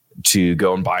to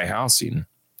go and buy housing.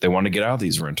 They want to get out of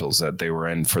these rentals that they were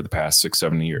in for the past 6,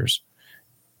 7 years.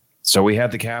 So we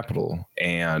had the capital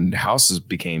and houses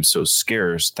became so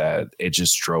scarce that it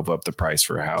just drove up the price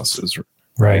for houses.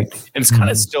 Right. And it's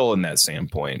kind of still in that same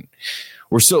point.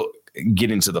 We're still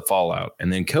getting to the fallout.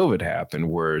 And then COVID happened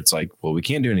where it's like, well, we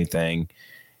can't do anything.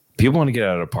 People want to get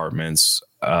out of apartments.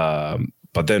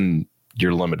 But then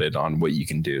you're limited on what you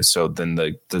can do. So then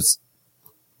this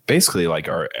basically like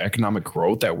our economic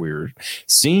growth that we're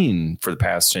seeing for the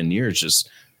past 10 years just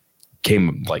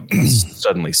came like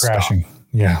suddenly crashing. Stopped.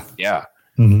 Yeah. Yeah.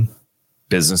 Mm-hmm.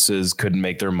 Businesses couldn't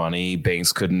make their money.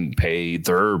 Banks couldn't pay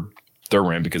their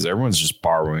rent because everyone's just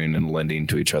borrowing and lending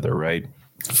to each other, right?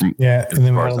 And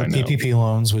then we had the PPP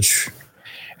loans,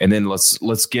 and then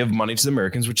let's give money to the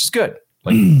Americans, which is good.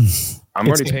 Like I'm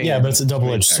already paying. Yeah, but it's a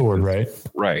double-edged sword, right?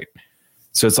 Right.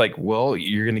 So it's like, well,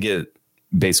 you're going to get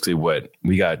basically what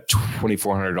we got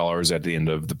 $2,400 at the end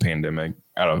of the pandemic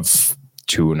out of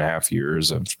 2.5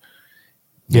 years of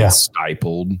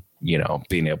stifled.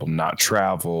 Being able to not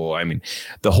travel. I mean,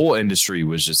 the whole industry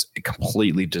was just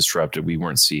completely disrupted. We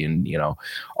weren't seeing,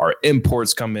 our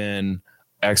imports come in,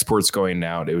 exports going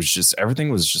out. It was just,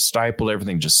 everything was just stifled.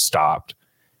 Everything just stopped.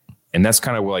 And that's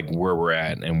kind of like where we're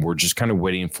at. And we're just kind of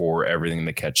waiting for everything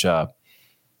to catch up.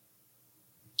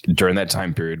 During that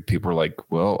time period, people were like,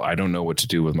 well, I don't know what to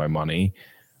do with my money.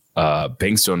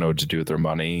 Banks don't know what to do with their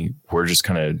money. We're just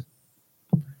kind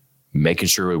of making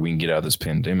sure we can get out of this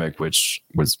pandemic, which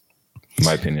was, in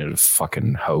my opinion, a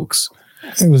fucking hoax.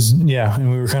 It was,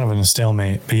 and we were kind of in a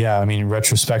stalemate. But I mean,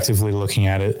 retrospectively looking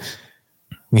at it,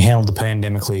 we handled the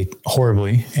pandemic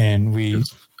horribly, and we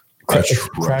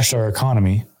crashed our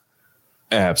economy.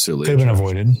 Absolutely. Could have been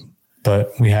avoided,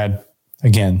 but we had,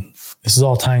 again, this is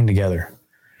all tying together.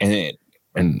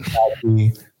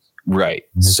 Right.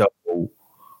 So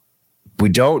we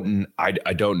don't, I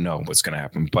don't know what's going to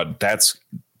happen, but that's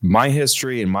my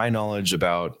history and my knowledge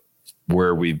about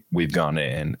where we've gone.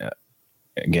 And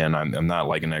again, I'm not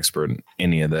like an expert in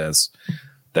any of this.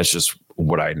 That's just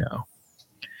what I know.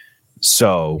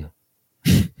 So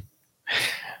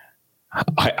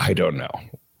I don't know.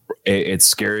 It's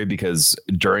scary because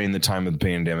during the time of the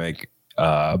pandemic,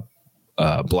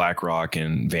 BlackRock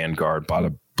and Vanguard bought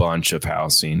a bunch of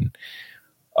housing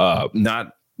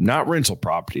Not rental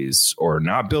properties or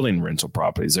not building rental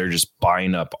properties. They're just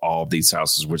buying up all these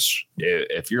houses, which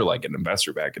if you're like an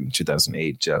investor back in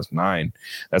 2008, 2009,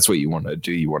 that's what you want to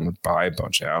do. You want to buy a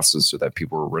bunch of houses so that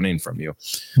people are renting from you.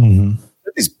 Mm-hmm.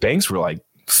 These banks were like,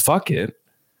 fuck it.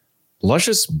 Let's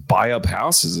just buy up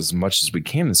houses as much as we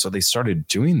can. And so they started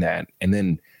doing that. And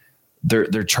then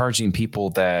they're charging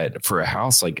people that for a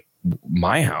house, like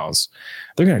my house,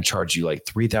 they're going to charge you like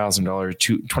 $3,000,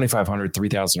 $2,500,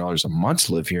 $3,000 a month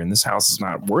to live here. And this house is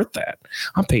not worth that.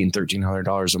 I'm paying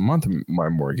 $1,300 a month in my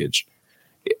mortgage,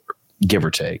 give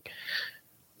or take.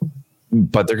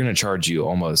 But they're going to charge you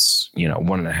almost,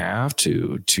 1.5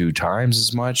 to 2 times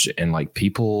as much. And like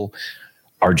people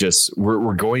are just,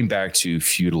 we're going back to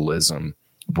feudalism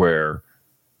where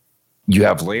you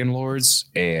have landlords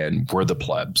and we're the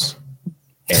plebs.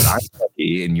 And I'm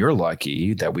lucky and you're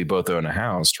lucky that we both own a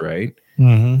house, right?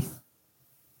 Mm-hmm.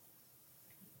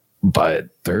 But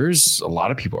there's a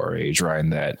lot of people our age, Ryan,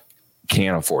 that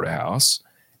can't afford a house.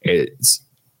 It's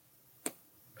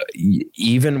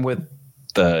even with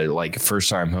the like first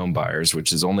time home buyers,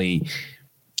 which is a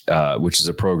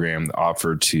program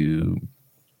offered to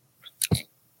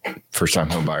first time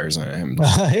home buyers.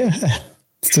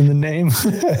 It's in the name.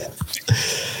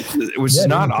 Which is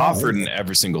not offered in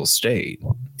every single state.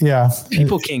 Yeah.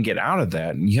 People can't get out of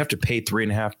that. And you have to pay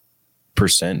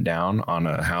 3.5% down on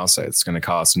a house that's going to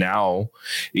cost now.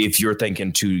 If you're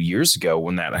thinking 2 years ago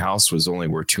when that house was only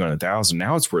worth 200,000,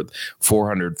 now it's worth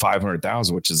 400,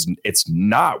 500,000, which is, it's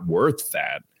not worth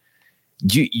that.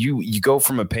 You go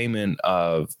from a payment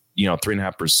of,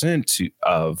 3.5% to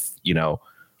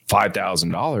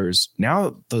 $5,000.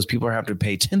 Now those people are having to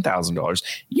pay $10,000.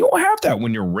 You don't have that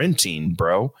when you're renting,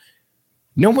 bro.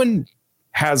 No one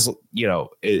has,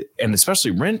 and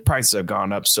especially rent prices have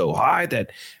gone up so high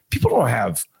that people don't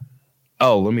have,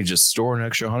 let me just store an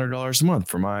extra $100 a month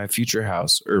for my future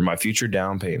house or my future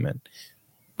down payment.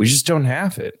 We just don't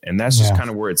have it. And that's just kind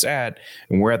of where it's at.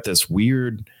 And we're at this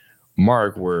weird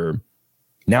mark where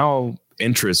now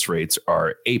interest rates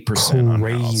are 8% on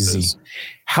houses.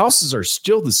 Houses are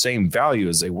still the same value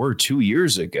as they were 2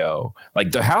 years ago.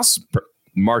 Like the house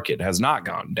market has not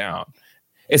gone down.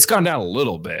 It's gone down a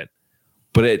little bit,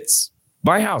 but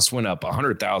my house went up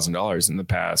 $100,000 in the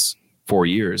past 4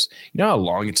 years. You know how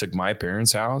long it took my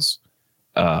parents' house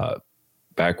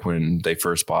back when they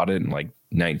first bought it in like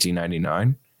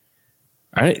 1999?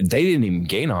 They didn't even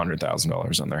gain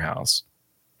 $100,000 on their house.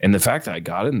 And the fact that I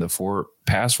got it in the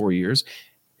past 4 years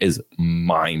is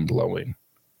mind blowing.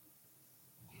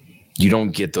 You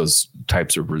don't get those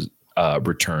types of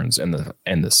returns in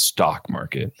the stock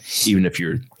market, even if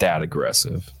you're that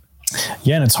aggressive.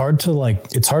 Yeah, and it's hard for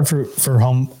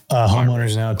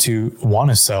homeowners now to want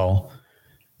to sell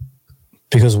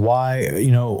because why?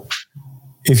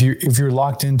 If you're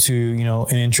locked into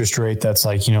an interest rate that's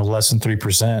like less than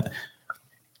 3%.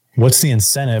 What's the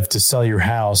incentive to sell your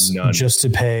house just to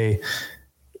pay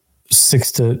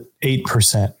 6 to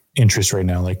 8% interest right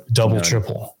now, like double,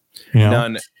 triple?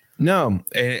 None. No.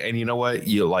 And you know what?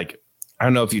 I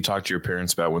don't know if you talked to your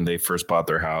parents about when they first bought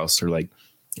their house or I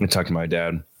talked to my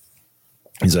dad.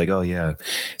 He's like, oh yeah,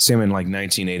 same in like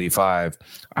 1985,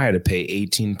 I had to pay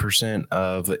 18%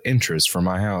 of interest for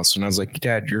my house. And I was like,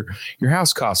 Dad, your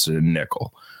house costed a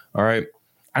nickel. All right.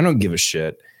 I don't give a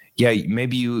shit. Yeah,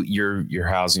 maybe your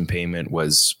housing payment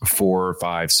was $400,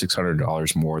 $500,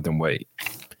 $600 more than what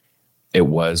it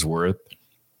was worth.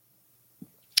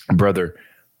 Brother,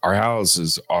 our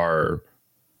houses are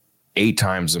 8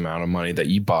 times the amount of money that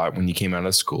you bought when you came out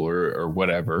of school or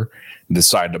whatever,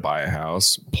 decided to buy a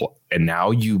house. And now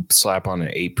you slap on an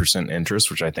 8% interest,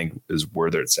 which I think is where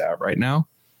it's at right now.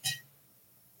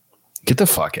 Get the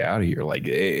fuck out of here. Like,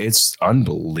 it's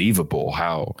unbelievable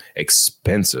how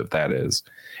expensive that is.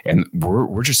 And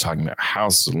we're just talking about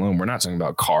houses alone. We're not talking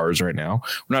about cars right now.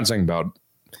 We're not talking about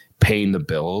paying the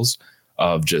bills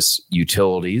of just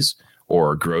utilities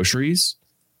or groceries.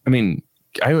 I mean,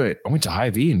 I went to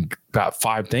Hy-Vee and got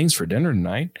 5 things for dinner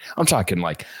tonight. I'm talking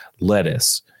like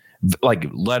lettuce,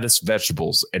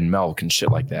 vegetables, and milk and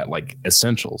shit like that, like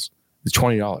essentials. It's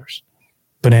 $20.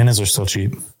 Bananas are still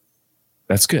cheap.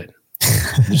 That's good.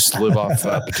 Just live off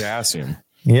potassium.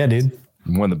 Yeah, dude.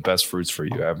 One of the best fruits for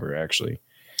you ever, actually.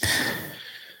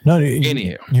 No,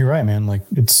 you're right, man. Like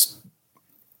it's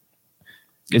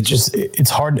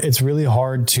hard. It's really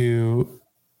hard to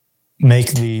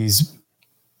make these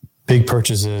big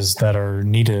purchases that are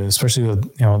needed, especially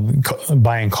with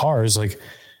buying cars. Like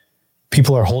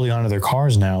people are holding on to their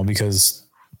cars now because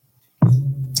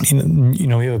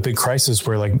we have a big crisis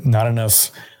where like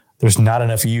there's not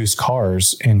enough used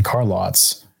cars in car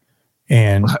lots,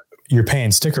 and you're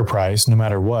paying sticker price no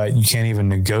matter what. You can't even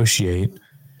negotiate.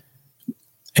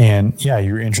 And yeah,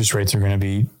 your interest rates are going to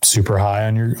be super high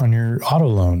on your auto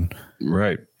loan.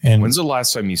 Right. And when's the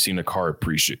last time you seen a car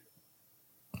appreciate?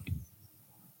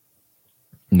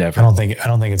 Never. I don't think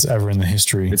it's ever in the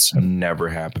history. It's never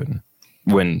happened.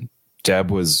 When Deb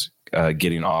was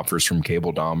getting offers from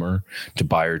Cable Dahmer to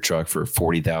buy her truck for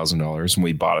 $40,000, and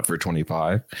we bought it for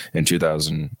 $25,000 in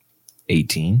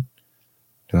 2018.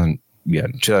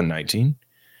 2019,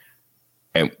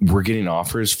 and we're getting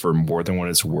offers for more than what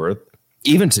it's worth.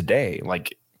 Even today,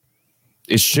 like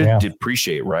it should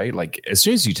depreciate, right? Like as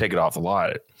soon as you take it off the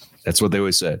lot, that's what they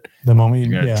always said. The moment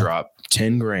you're gonna drop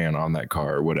 $10,000 on that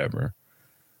car or whatever.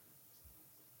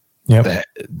 Yeah,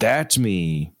 that to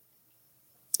me,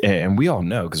 and we all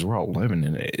know because we're all living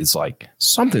in it. It's like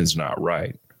something's not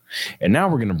right. And now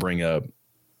we're gonna bring up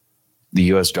the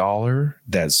US dollar.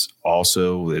 That's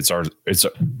also it's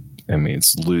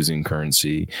losing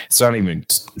currency. It's not even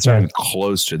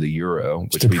close to the euro,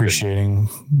 which it's depreciating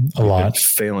a lot.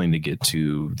 Failing to get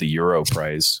to the euro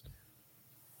price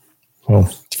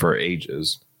for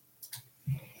ages.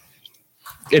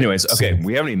 Anyways, okay,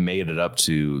 we haven't even made it up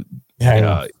to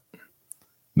the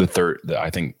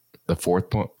fourth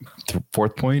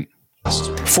point.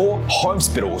 For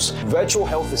hospitals, virtual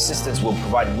health assistants will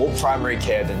provide more primary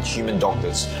care than human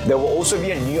doctors. There will also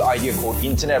be a new idea called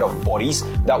Internet of Bodies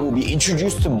that will be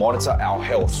introduced to monitor our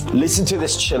health. Listen to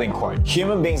this chilling quote.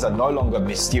 Human beings are no longer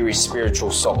mysterious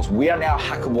spiritual souls. We are now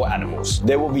hackable animals.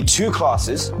 There will be two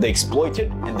classes, the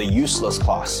exploited and the useless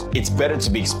class. It's better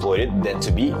to be exploited than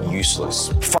to be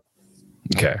useless.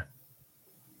 Okay.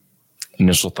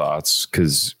 Initial thoughts,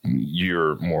 because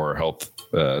you're more health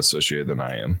associated than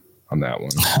I am. On that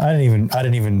one, I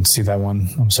didn't even see that one.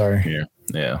 I'm sorry.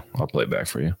 Yeah, I'll play it back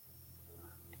for you.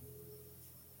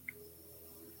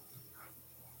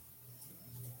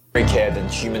 Care than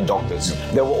human doctors.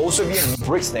 There will also be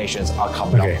BRICS nations are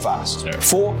coming up fast.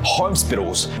 For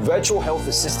hospitals, virtual health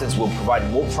assistants will provide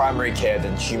more primary care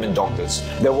than human doctors.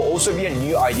 There will also be a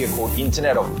new idea called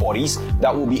Internet of Bodies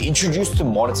that will be introduced to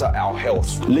monitor our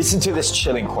health. Listen to this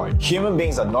chilling quote. Human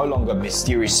beings are no longer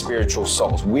mysterious spiritual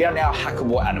souls. We are now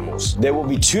hackable animals. There will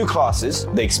be two classes,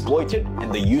 the exploited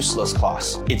and the useless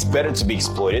class. It's better to be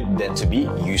exploited than to be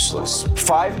useless.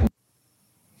 5.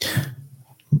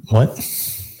 What?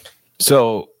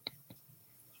 So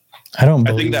I don't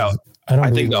believe that. I don't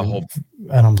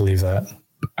believe that.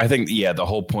 I think, the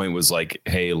whole point was like,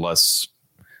 hey, less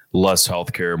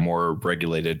healthcare, more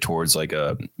regulated towards like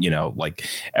like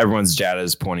everyone's data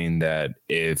is pointing that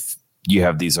if you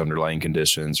have these underlying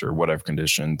conditions or whatever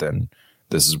condition, then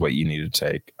this is what you need to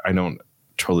take. I don't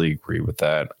totally agree with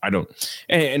that. I don't.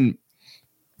 And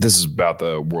this is about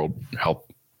the World Health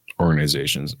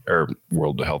Organizations or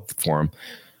World Health Forum.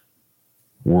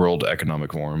 World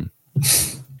Economic Forum.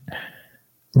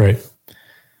 Right.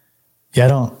 Yeah, I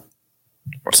don't.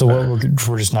 So what?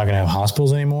 We're just not going to have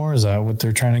hospitals anymore? Is that what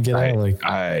they're trying to get at? Like,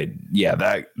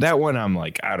 that one. I'm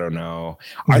like, I don't know.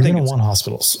 I think want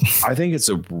hospitals. I think it's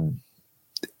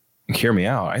hear me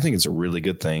out. I think it's a really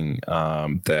good thing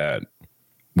that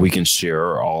we can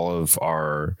share all of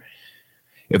our.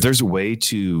 If there's a way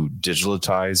to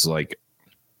digitalize like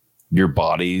your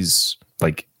bodies,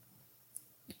 like.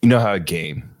 You know how a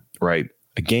game, right?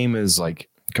 A game is like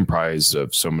comprised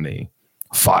of so many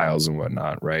files and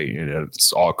whatnot, right?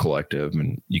 It's all collective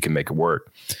and you can make it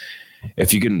work.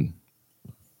 If you can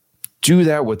do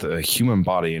that with a human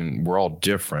body, and we're all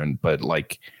different, but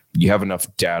like you have enough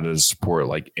data to support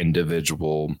like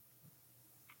individual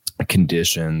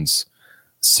conditions,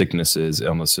 sicknesses,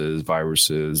 illnesses,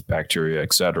 viruses, bacteria,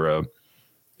 etc.,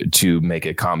 to make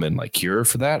a common like cure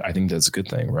for that, I think that's a good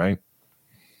thing, right?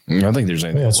 I don't think there's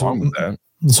anything wrong with that.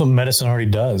 That's what medicine already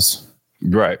does.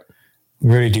 Right.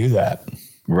 We already do that.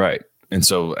 Right. And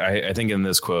so I think in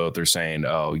this quote, they're saying,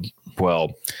 oh,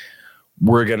 well,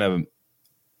 we're going to,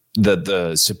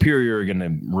 the superior are going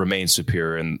to remain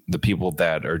superior. And the people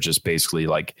that are just basically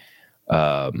like,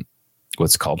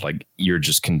 what's called like, you're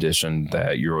just conditioned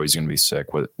that you're always going to be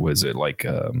sick. What was it like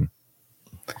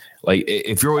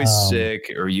if you're always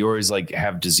sick or you always like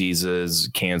have diseases,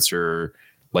 cancer,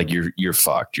 like you're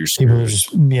fucked. You're screwed.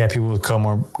 People with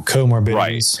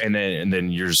comorbidities. Right. And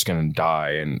then you're just gonna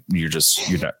die and you're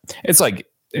not. It's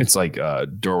like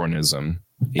Darwinism.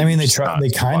 I mean, they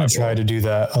kind of try to do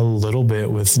that a little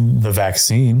bit with the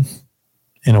vaccine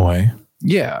in a way.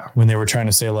 Yeah. When they were trying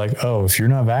to say like, oh, if you're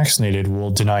not vaccinated,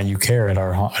 we'll deny you care at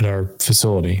our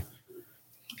facility.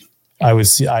 I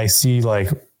see like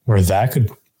where that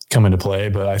could come into play,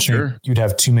 but I think you'd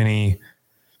have too many.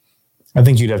 I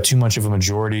think you'd have too much of a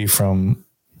majority from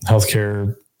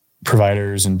healthcare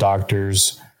providers and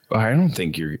doctors. I don't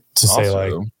think you're to say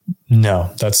like,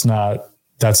 no, that's not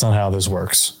how this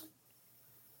works.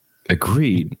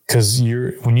 Agreed. Because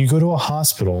when you go to a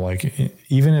hospital, like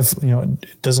even if,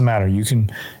 it doesn't matter. You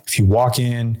can, if you walk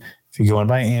in, if you go in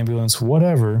by ambulance,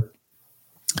 whatever,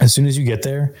 as soon as you get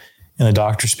there and the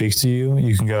doctor speaks to you,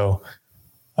 you can go,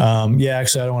 yeah,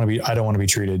 actually, I don't want to be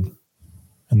treated.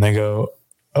 And they go,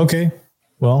 okay,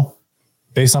 well,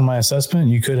 based on my assessment,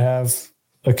 you could have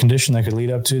a condition that could lead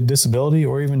up to disability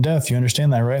or even death. You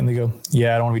understand that, right? And they go,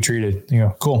 yeah, I don't want to be treated. You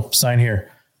go, cool, sign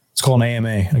here. It's called an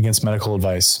AMA, against medical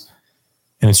advice.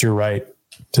 And it's your right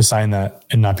to sign that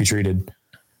and not be treated.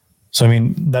 So, I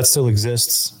mean, that still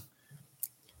exists.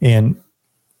 And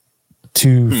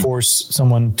to force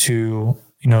someone to,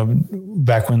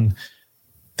 back when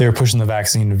they were pushing the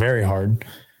vaccine very hard,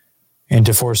 and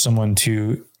to force someone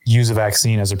to use a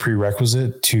vaccine as a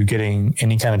prerequisite to getting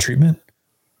any kind of treatment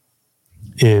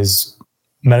is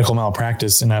medical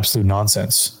malpractice and absolute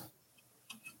nonsense.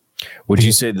 Would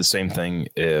you say the same thing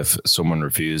if someone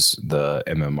refused the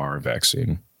MMR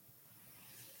vaccine?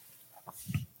 What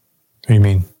do you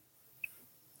mean?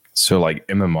 So like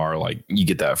MMR, like you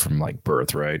get that from like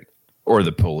birth, right? Or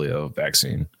the polio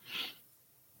vaccine.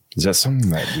 Is that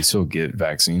something that we still get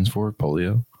vaccines for,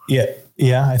 polio? Yeah.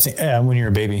 Yeah. I think when you're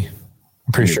a baby,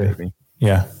 I'm pretty sure. Baby.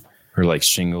 Yeah. Or like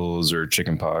shingles or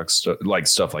chickenpox, like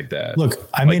stuff like that. Look,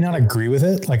 I may not agree with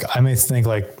it. Like I may think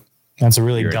like that's a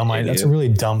really dumb idea. That's a really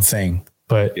dumb thing,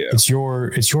 but it's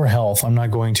your health. I'm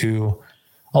not going to,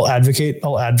 I'll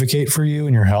advocate for you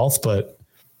and your health. But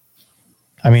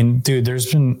I mean, dude,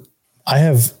 I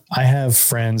have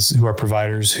friends who are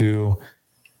providers who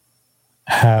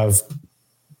have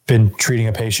been treating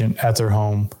a patient at their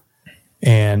home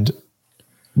and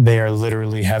they are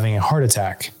literally having a heart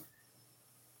attack.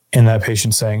 And that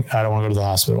patient saying, I don't want to go to the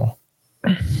hospital.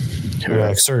 You're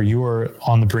like, sir, you are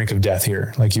on the brink of death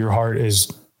here. Like your heart is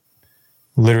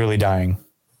literally dying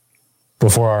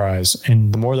before our eyes.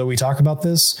 And the more that we talk about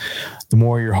this, the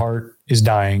more your heart is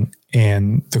dying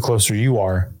and the closer you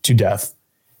are to death.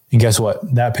 And guess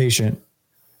what? That patient,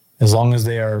 as long as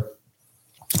they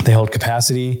hold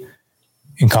capacity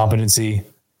and competency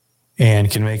and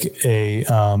can make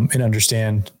and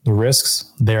understand the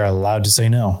risks, they're allowed to say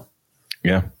no.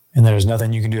 Yeah. And there's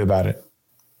nothing you can do about it.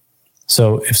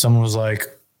 So if someone was like,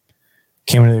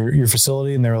 came into your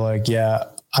facility and they were like, yeah,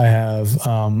 I have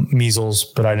measles,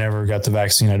 but I never got the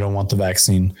vaccine. I don't want the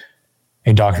vaccine.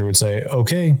 A doctor would say,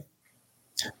 okay,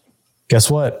 guess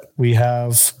what? We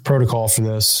have protocol for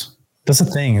this. That's the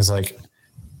thing is like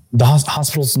the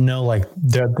hospitals know like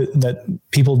that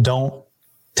people don't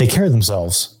take care of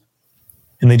themselves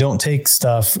and they don't take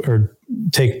stuff or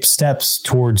take steps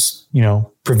towards,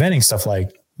 preventing stuff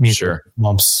like measles,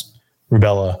 mumps,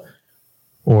 rubella,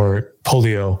 or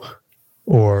polio,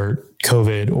 or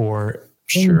COVID, or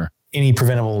any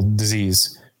preventable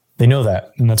disease. They know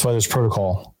that, and that's why there's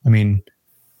protocol. I mean,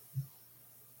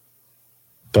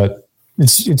 but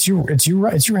it's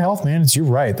your health, man. It's your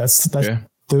right. That's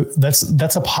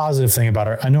a positive thing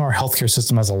about I know our healthcare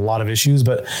system has a lot of issues,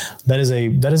 but that is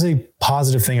a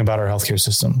positive thing about our healthcare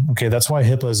system. Okay, that's why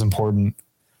HIPAA is important.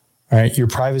 All right, your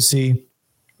privacy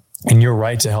and your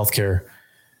right to healthcare,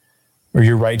 or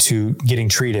your right to getting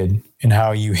treated and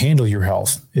how you handle your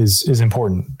health is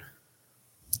important.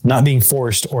 Not being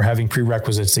forced or having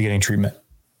prerequisites to getting treatment.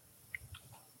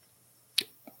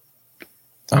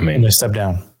 I mean, I step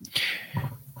down.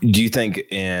 Do you think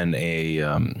in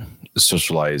a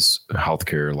socialized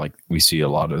healthcare, like we see a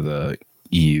lot of the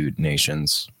EU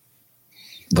nations,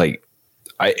 like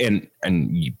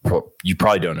you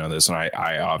probably don't know this, and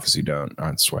I obviously don't.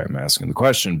 That's why I'm asking the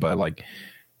question. But like,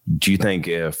 do you think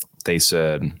if they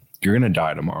said you're going to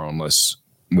die tomorrow unless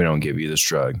we don't give you this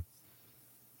drug,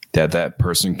 that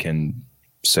person can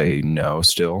say no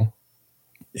still?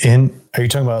 Are you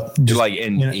talking about just like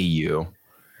in EU?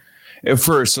 If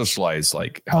for a socialized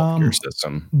like healthcare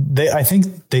system, I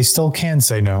think they still can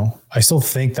say no. I still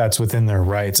think that's within their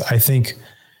rights. I think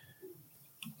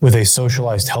with a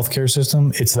socialized healthcare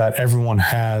system, it's that everyone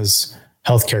has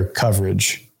healthcare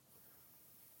coverage.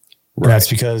 Right. That's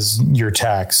because you're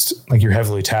taxed, like you're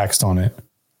heavily taxed on it.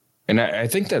 And I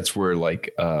think that's where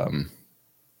like a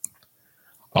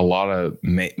lot of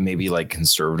maybe like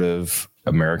conservative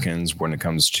Americans, when it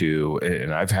comes to,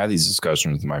 and I've had these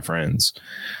discussions with my friends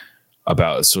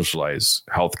about socialized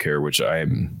healthcare, which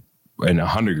I'm in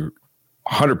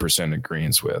 100%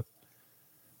 agreement with,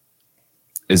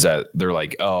 is that they're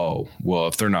like, oh, well,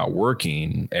 if they're not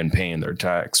working and paying their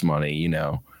tax money,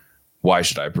 why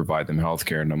should I provide them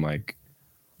healthcare? And I'm like,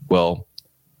 well,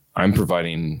 I'm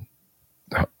providing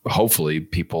hopefully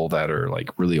people that are like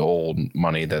really old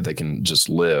money that they can just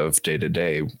live day to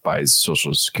day by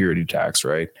Social Security tax,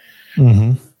 right?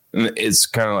 Mm-hmm. And it's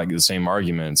kind of like the same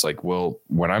argument. It's like, well,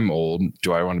 when I'm old,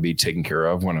 do I want to be taken care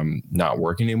of when I'm not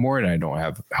working anymore and I don't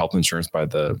have health insurance by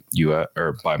the US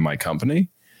or by my company?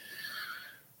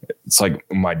 It's like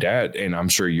my dad, and I'm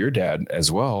sure your dad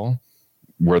as well,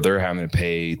 where they're having to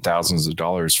pay thousands of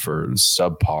dollars for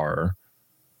subpar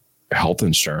health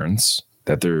insurance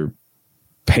that they're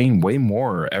paying way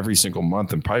more every single month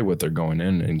than probably what they're going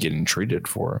in and getting treated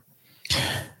for.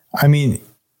 I mean,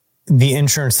 the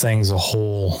insurance thing is a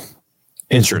whole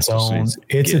insurance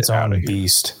its own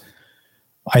beast.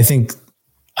 I think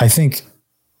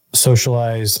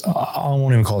socialized, I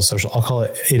won't even call it social. I'll call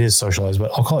it is socialized,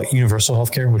 but I'll call it universal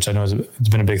healthcare, which I know it's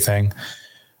been a big thing.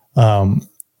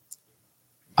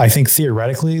 I think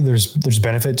theoretically there's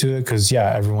benefit to it because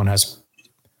everyone has,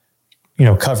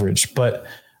 coverage, but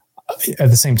at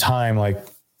the same time, like,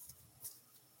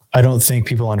 I don't think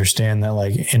people understand that,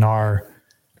 like, in our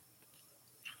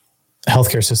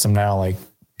healthcare system now, like,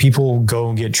 people go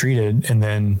and get treated and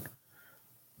then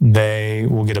they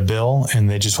will get a bill and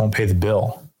they just won't pay the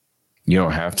bill. You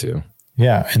don't have to.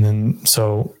 Yeah. And then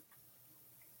so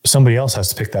somebody else has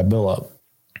to pick that bill up.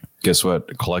 Guess what?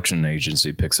 The collection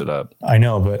agency picks it up. I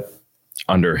know, but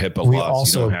under HIPAA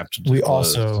laws, you don't have to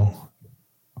disclose.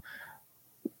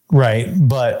 Right.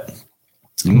 But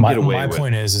my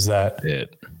point is that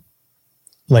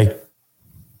like,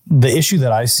 the issue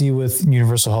that I see with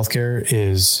universal healthcare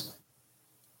is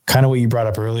kind of what you brought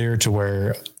up earlier, to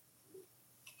where,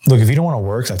 look, if you don't want to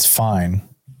work, that's fine.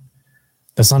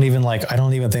 That's not even like, I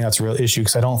don't even think that's a real issue.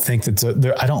 Cause I don't think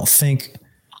I don't think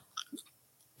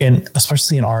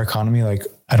especially in our economy, like,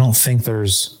 I don't think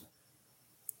there's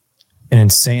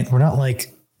we're not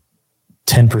like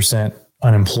 10%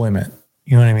 unemployment.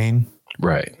 You know what I mean?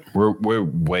 Right. We're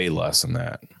way less than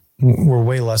that. We're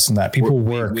way less than that. People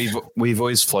work. We've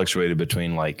always fluctuated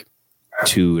between like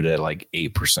 2 to like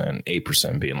 8%,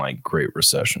 8% being like Great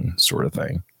Recession sort of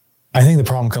thing. I think the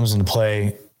problem comes into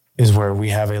play is where we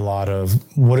have a lot of,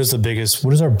 what is our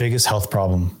biggest health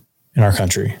problem in our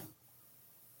country?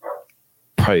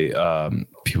 Probably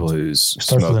people who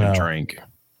smoke and drink.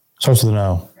 Starts with an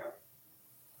O.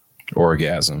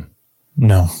 Orgasm.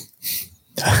 No.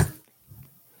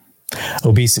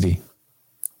 Obesity.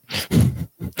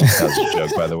 That was a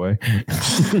joke, by the way.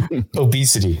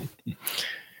 Obesity.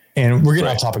 And we're getting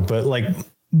off topic, but like,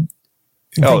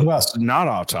 it's not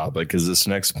off topic because this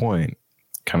next point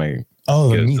kind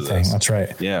of the meat thing. That's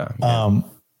right. Yeah.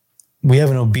 We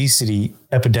have an obesity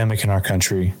epidemic in our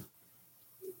country.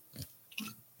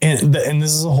 And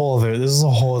this is a whole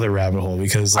other rabbit hole,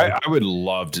 because like, I would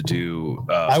love to do.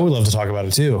 I would love to talk about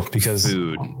it too,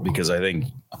 because I think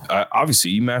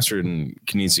obviously you mastered in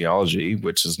kinesiology,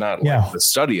 which is not like the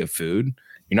study of food.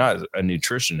 You're not a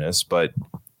nutritionist, but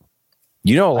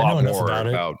you know a lot more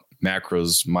about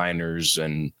macros, minors,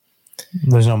 and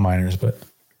there's no minors, but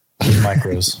there's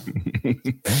macros.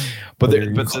 but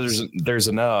there's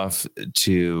enough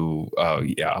to.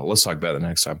 Let's talk about it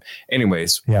next time.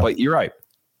 Anyways, but you're right.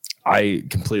 I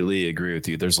completely agree with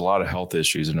you. There's a lot of health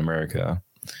issues in America,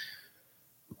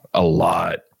 a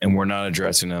lot, and we're not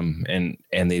addressing them.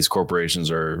 And these corporations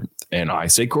are, and I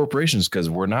say corporations because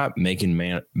we're not making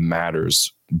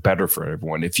matters better for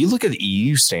everyone. If you look at the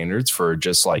EU standards for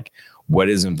just like what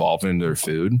is involved in their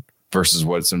food versus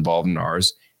what's involved in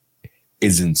ours,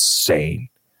 is insane.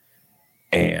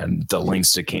 And the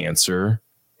links to cancer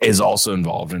is also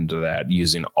involved into that,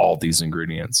 using all these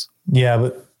ingredients. Yeah,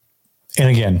 but. And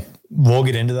again, we'll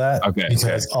get into that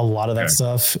because a lot of that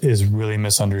stuff is really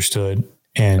misunderstood.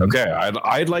 And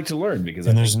I'd like to learn, because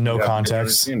there's no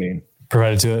context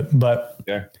provided to it. But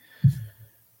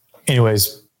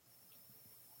anyways,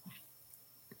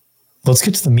 let's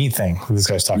get to the meat thing this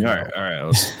guy's talking about. All right.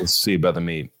 Let's see about the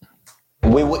meat.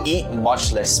 We will eat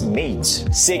much less meat.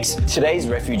 6. Today's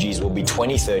refugees will be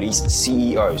 2030's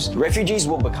CEOs. Refugees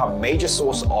will become a major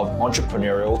source of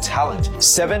entrepreneurial talent.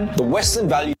 7. The Western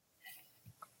value.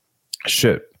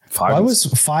 Shit. 5. Why was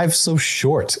 5 so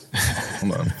short?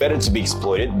 Come on. Better to be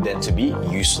exploited than to be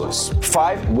useless.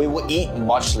 5. We will eat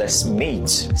much less meat.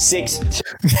 6.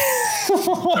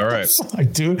 All right.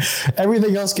 Like, dude,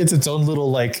 everything else gets its own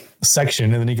little like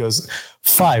section, and then he goes,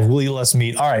 5. We'll eat less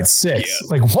meat. All right, 6. Yeah.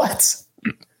 Like, what?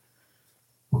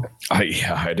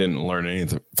 I didn't learn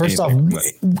anything. First off,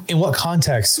 in what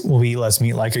context will we eat less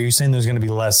meat? Like, are you saying there's going to be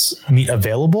less meat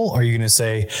available? Or are you going to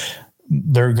say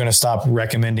they're going to stop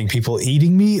recommending people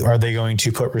eating meat? Or are they going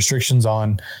to put restrictions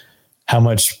on how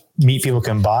much meat people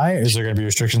can buy? Is there going to be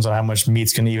restrictions on how much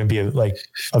meat's going to even be like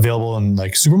available in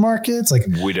like supermarkets? Like,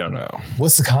 we don't know.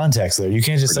 What's the context there? You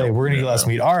can't just say we're going to eat less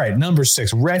meat. All right, number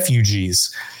 6,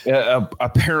 refugees.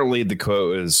 Apparently, the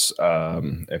quote is,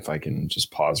 if I can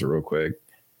just pause it real quick,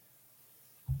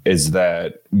 is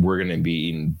that we're going to be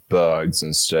eating bugs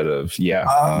instead of eating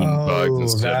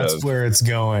bugs instead that's where it's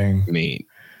going. Meat.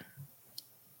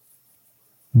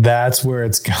 That's where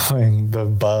it's going. The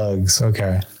bugs.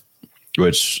 Okay.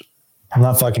 Which I'm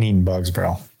not fucking eating bugs,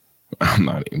 bro. I'm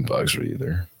not eating bugs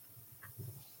either.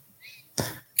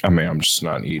 I mean, I'm just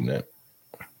not eating it.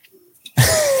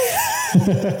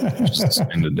 Just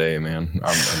end the day, man.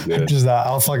 I'm good. Just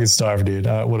I'll fucking starve, dude.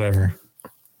 Whatever.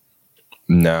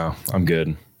 No, I'm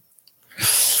good.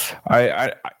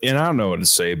 I don't know what to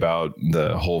say about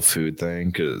the whole food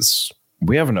thing because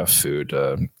we have enough food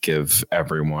to give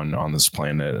everyone on this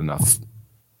planet enough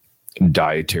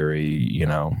dietary,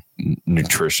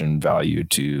 nutrition value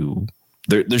to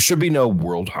there should be no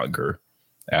world hunger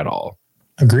at all.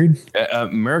 Agreed.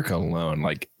 America alone,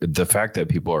 like the fact that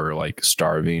people are like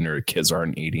starving or kids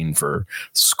aren't eating for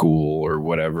school or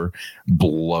whatever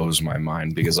blows my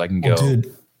mind because I can go.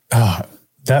 Dude, that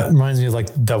reminds me of like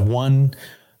the one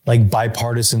like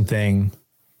bipartisan thing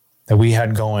that we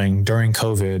had going during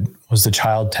COVID was the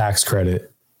child tax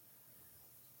credit.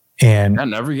 And that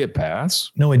never get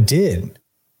passed? No, it did.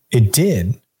 It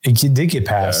did get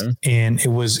passed, and it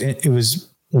was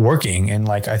working. And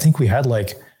like, I think we had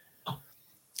like,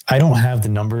 I don't have the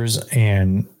numbers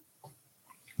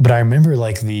but I remember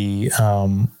like the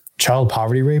child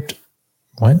poverty rate.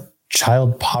 What?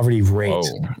 Child poverty rate. Whoa.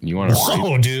 You want to?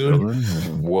 Whoa,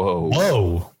 dude.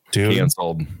 Whoa, dude.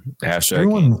 Canceled.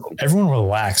 Hashtag. Everyone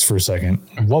relax for a second.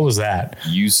 What was that?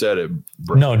 You said it.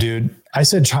 Bro. No, dude. I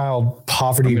said child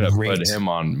poverty I'm gonna rate. put him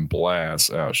on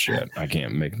blast. Oh shit! I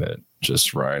can't make that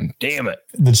just right. Damn it!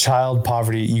 The child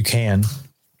poverty. You can.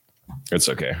 It's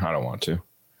okay. I don't want to.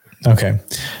 Okay.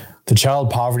 The child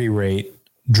poverty rate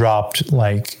dropped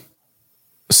like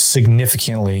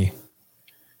significantly,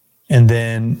 and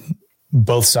then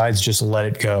both sides just let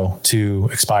it go to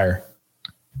expire.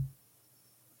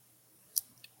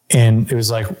 And it was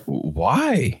like,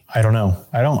 why? I don't know.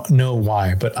 I don't know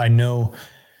why, but I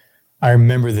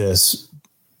remember this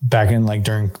back in like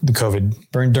during the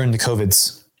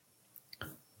COVIDs.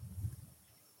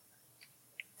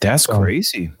 That's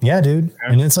crazy. Yeah, dude.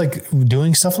 And it's like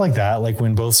doing stuff like that, like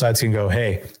when both sides can go,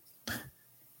 hey,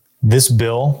 this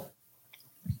bill,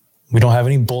 we don't have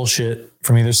any bullshit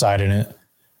from either side in it.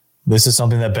 This is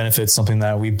something that benefits something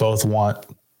that we both want,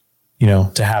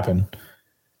 to happen.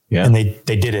 Yeah. And they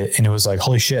did it. And it was like,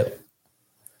 holy shit.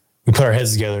 We put our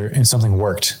heads together and something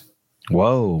worked.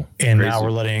 Whoa. And crazy. Now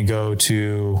we're letting it go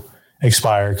to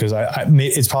expire because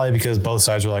it's probably because both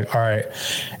sides were like, all right,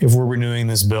 if we're renewing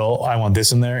this bill, I want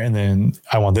this in there. And then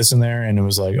I want this in there. And it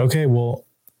was like, okay, well,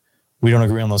 we don't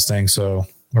agree on those things. So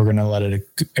we're going to let it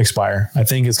expire. I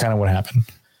think is kind of what happened.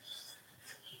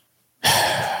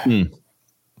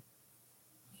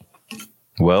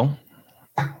 Well,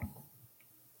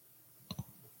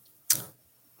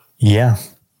 yeah.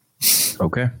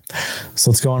 Okay. So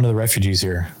let's go on to the refugees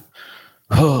here.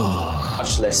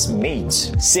 Much less meat.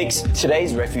 6.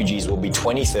 Today's refugees will be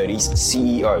 2030's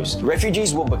CEOs.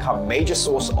 Refugees will become major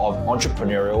source of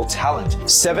entrepreneurial talent.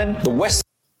 7. The West.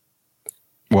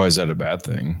 Why is that a bad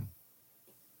thing?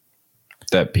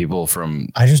 That people from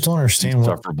I just don't understand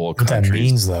what that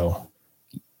means, though.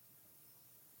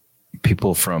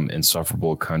 People from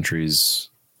insufferable countries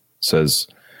says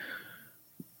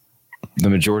the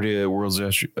majority of the world's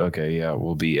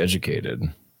will be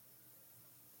educated.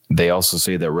 They also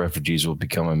say that refugees will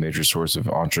become a major source of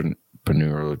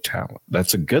entrepreneurial talent.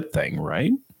 That's a good thing,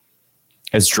 right?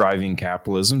 It's driving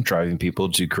capitalism, driving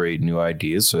people to create new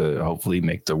ideas to hopefully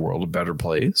make the world a better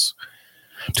place,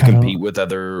 to compete with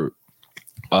other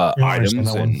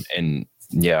items. And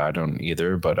yeah, I don't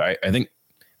either, but I think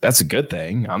that's a good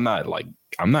thing. I'm not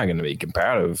going to be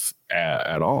combative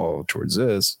at all towards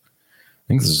this. I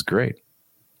think this is great.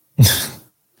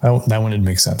 That one didn't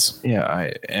make sense. Yeah,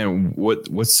 and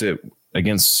what's it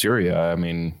against Syria? I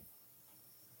mean,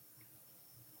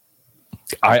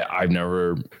 I've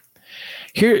never.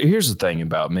 Here's the thing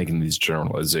about making these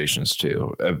generalizations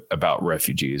too about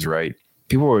refugees, right?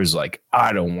 People are always like,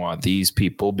 I don't want these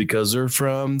people because they're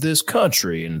from this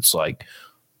country, and it's like,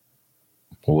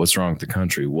 well, what's wrong with the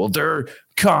country? Well, they're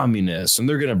communists, and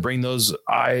they're going to bring those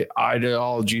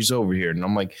ideologies over here, and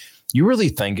I'm like, you really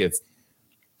think if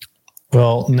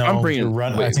Well, no, I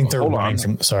think they're running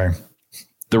from. Sorry,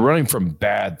 they're running from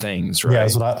bad things, right? Yeah,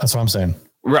 that's what I'm saying.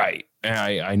 Right,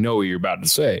 and I know what you're about to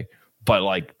say, but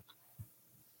like,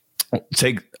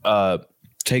 take a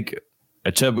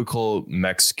typical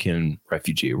Mexican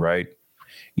refugee, right?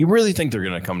 You really think they're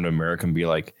going to come to America and be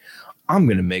like, I'm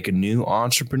going to make a new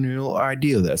entrepreneurial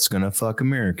idea that's going to fuck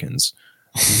Americans?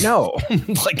 No,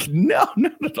 like, no,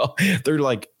 not at all. They're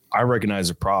like, I recognize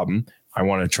a problem. I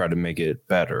want to try to make it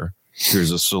better.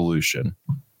 Here's a solution.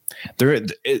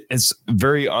 It's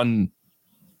very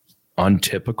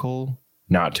untypical,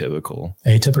 not typical.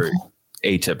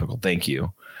 Atypical. Thank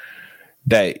you.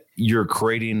 That you're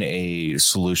creating a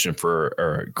solution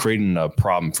or creating a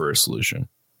problem for a solution.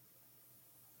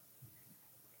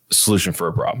 Solution for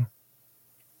a problem.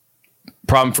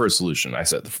 Problem for a solution. I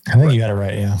said. I think you got it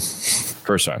right. Yeah.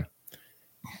 First time.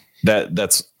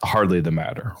 That's hardly the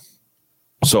matter.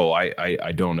 So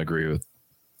I don't agree with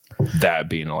that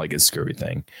being like a scary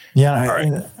thing.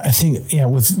 Yeah. I think,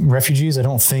 with refugees, I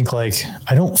don't think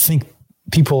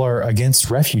people are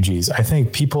against refugees. I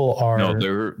think people are.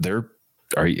 No,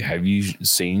 have you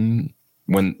seen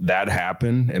when that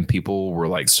happened and people were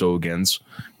like so against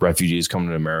refugees coming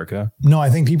to America? No, I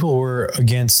think people were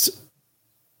against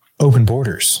open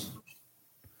borders.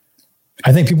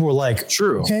 I think people were like,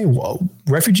 true. Okay, well,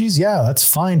 refugees. Yeah, that's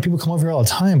fine. People come over here all the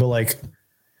time, but like,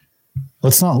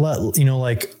 let's not let,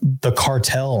 like the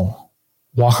cartel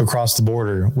walk across the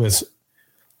border with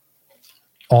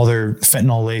all their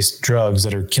fentanyl laced drugs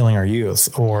that are killing our youth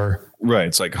right.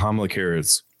 It's like Kamala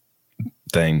Harris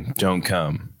thing. Don't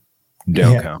come.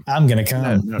 Come. I'm going to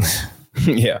come. No.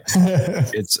 Yeah.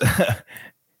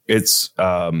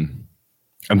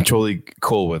 I'm totally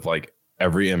cool with like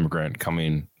every immigrant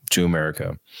coming to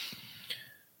America.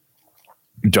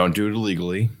 Don't do it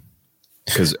illegally.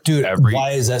 Because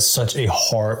why is this such a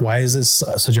hard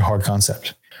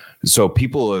concept? So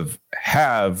people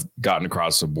have gotten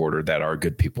across the border that are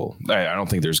good people. I don't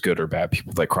think there's good or bad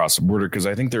people that cross the border, because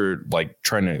I think they're like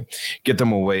trying to get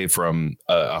them away from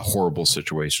a horrible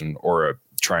situation or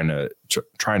trying to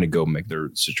go make their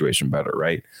situation better.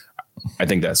 Right. I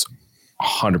think that's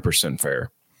 100%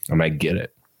 fair. And I get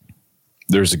it.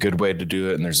 There's a good way to do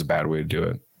it and there's a bad way to do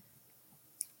it.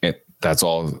 And that's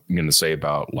all I'm going to say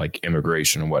about like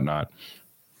immigration and whatnot.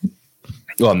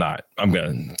 Well, I'm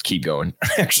going to keep going,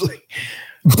 actually.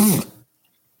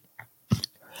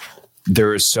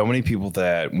 There are so many people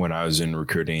that when I was in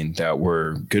recruiting that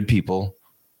were good people.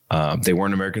 They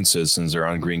weren't American citizens. They're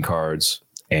on green cards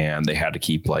and they had to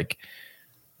keep like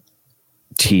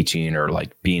teaching or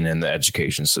like being in the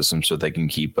education system so they can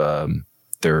keep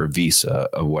their visa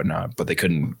or whatnot. But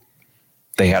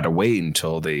they had to wait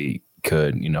until they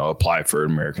could, apply for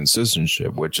American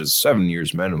citizenship, which is 7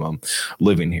 years minimum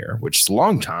living here, which is a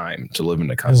long time to live in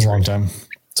the country. It's a long time.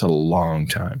 It's a long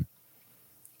time.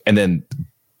 And then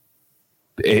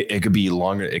it could be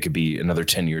longer. It could be another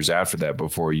 10 years after that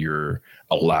before you're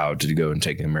allowed to go and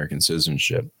take American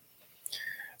citizenship.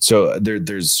 So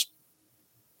there's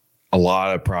a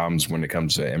lot of problems when it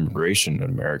comes to immigration in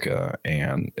America,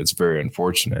 and it's very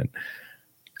unfortunate.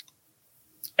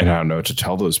 And I don't know what to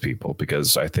tell those people,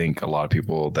 because I think a lot of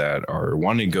people that are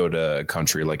wanting to go to a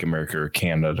country like America or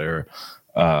Canada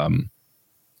or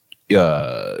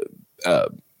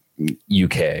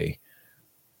UK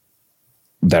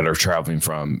that are traveling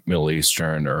from Middle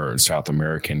Eastern or South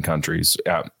American countries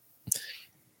are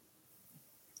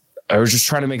just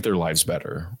trying to make their lives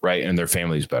better, right? And their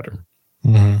families better.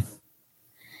 Mm-hmm.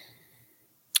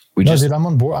 Dude, I'm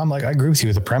on board. I agree with you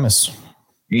with the premise.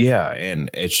 Yeah.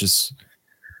 And it's just,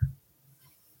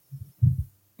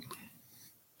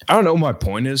 I don't know what my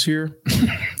point is here.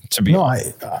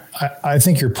 I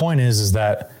think your point is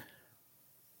that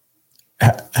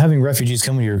having refugees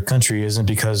come to your country isn't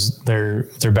because they're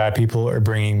bad people or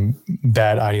bringing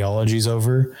bad ideologies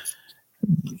over.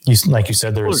 Like you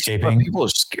said, they're escaping. People are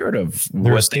scared of.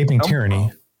 They're escaping tyranny,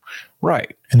 from.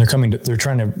 Right? And they're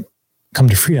trying to come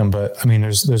to freedom. But I mean, you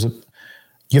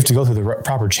have to go through the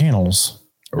proper channels.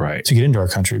 Right. To get into our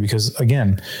country, because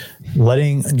again,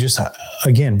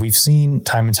 we've seen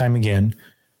time and time again,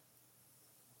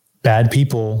 bad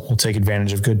people will take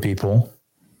advantage of good people.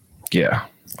 Yeah.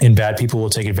 And bad people will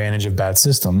take advantage of bad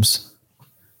systems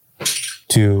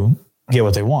to get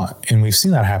what they want. And we've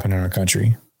seen that happen in our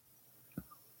country.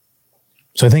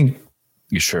 So I think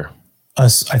I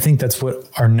think that's what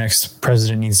our next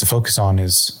president needs to focus on,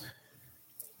 is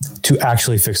to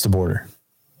actually fix the border.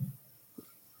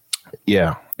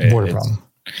 Yeah. Border problem.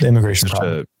 The immigration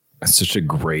problem. It's such a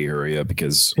gray area,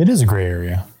 because it is a gray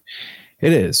area.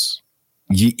 It is.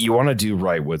 You want to do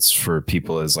right what's for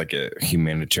people as like a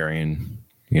humanitarian,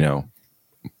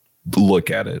 look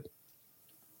at it.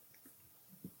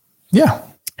 Yeah.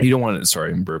 You don't want it.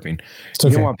 Sorry, I'm burping. It's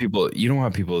okay. You don't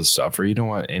want people to suffer. You don't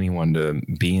want anyone to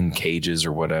be in cages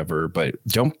or whatever. But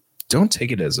don't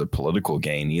take it as a political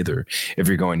gain either. If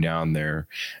you're going down there,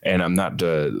 and I'm not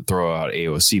to throw out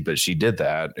AOC, but she did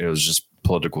that. It was just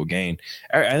political gain.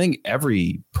 I think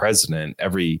every president,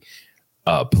 every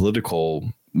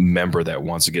political member that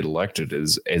wants to get elected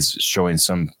is showing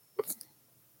some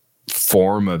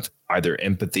form of either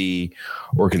empathy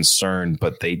or concern,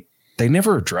 but they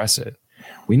never address it.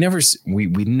 We never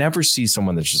see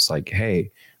someone that's just like,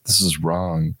 hey, this is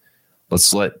wrong.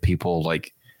 Let's let people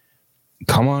like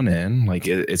come on in. Like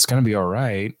it's going to be all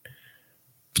right.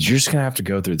 But you're just going to have to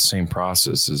go through the same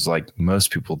process as like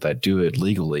most people that do it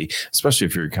legally, especially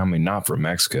if you're coming not from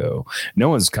Mexico. No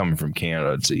one's coming from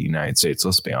Canada to the United States.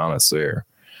 Let's be honest there.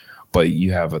 But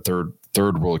you have a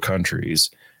third world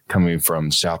countries coming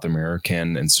from South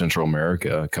American and Central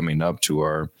America coming up to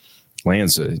our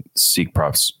lands to seek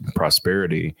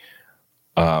prosperity.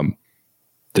 The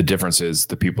difference is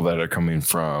the people that are coming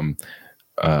from,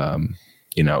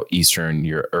 Eastern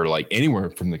Europe or like anywhere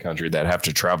from the country that have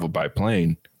to travel by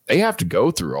plane, they have to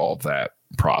go through all of that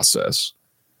process.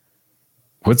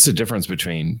 What's the difference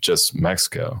between just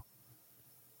Mexico?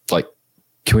 Like,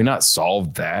 can we not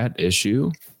solve that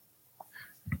issue?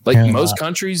 Like most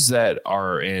countries that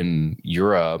are in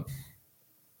Europe,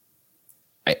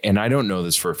 and I don't know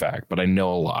this for a fact, but I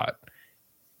know a lot,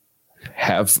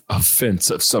 have a fence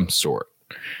of some sort.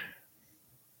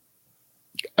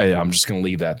 I'm just going to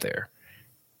leave that there.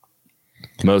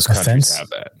 Most countries have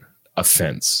that. A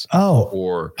fence. Oh,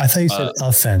 or I thought you said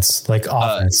offense, like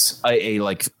offense. A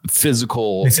like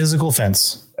physical. A physical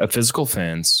fence. A physical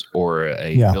fence or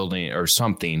a building or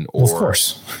something. Or, well, of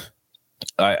course.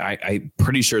 I'm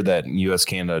pretty sure that U.S.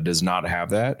 Canada does not have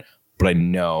that, but I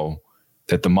know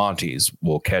that the Monties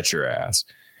will catch your ass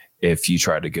if you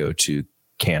try to go to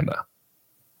Canada,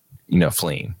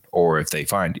 fleeing, or if they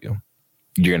find you,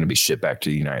 you're going to be shipped back to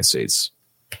the United States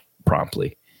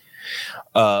promptly.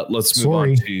 Let's move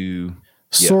on to.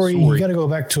 Sorry, you got to go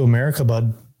back to America,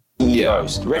 bud. Yeah.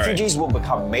 Refugees will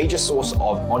become a major source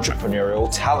of entrepreneurial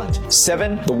talent.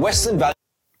 7, the Western values.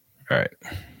 All right.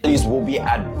 Will be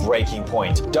at breaking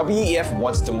point. WEF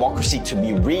wants democracy to be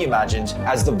reimagined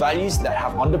as the values that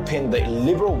have underpinned the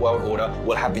liberal world order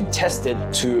will have been tested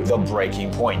to the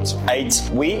breaking point.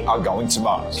 8, we are going to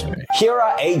Mars. Here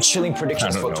are 8 chilling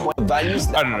predictions for 20 values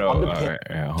that have underpinned.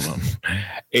 Yeah, hold on.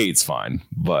 8's fine,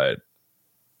 but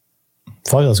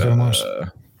thought let's go to Mars.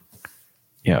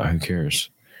 Yeah, who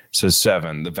cares? So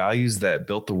 7, the values that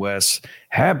built the West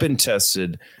have been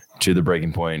tested to the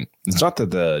breaking point. It's not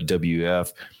that the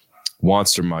WEF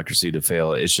wants democracy to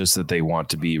fail. It's just that they want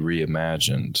to be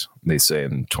reimagined, they say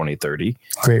in 2030.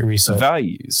 Great reset. The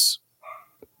values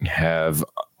have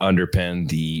underpinned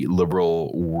the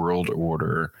liberal world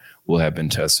order will have been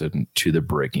tested to the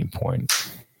breaking point.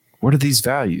 What are these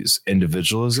values?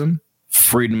 Individualism,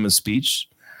 freedom of speech,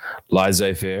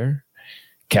 laissez-faire,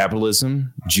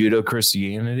 capitalism,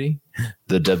 Judeo-Christianity.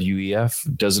 The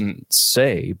WEF doesn't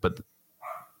say, but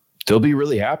they'll be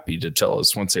really happy to tell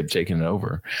us once they've taken it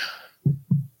over.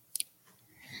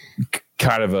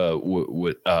 Kind of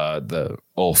the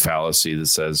old fallacy that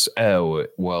says, oh,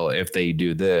 well, if they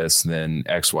do this, then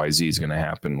XYZ is going to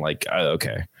happen. Like,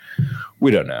 okay, we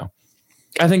don't know.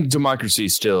 I think democracy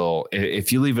still,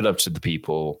 if you leave it up to the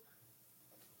people,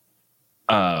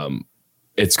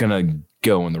 it's going to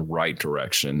go in the right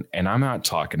direction. And I'm not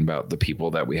talking about the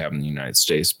people that we have in the United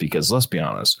States, because let's be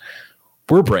honest,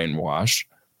 we're brainwashed.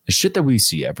 The shit that we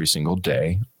see every single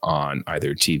day on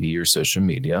either TV or social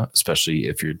media, especially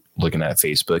if you're looking at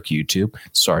Facebook, YouTube,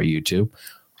 sorry, YouTube,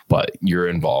 but you're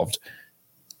involved,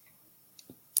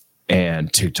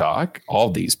 and TikTok,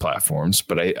 all these platforms.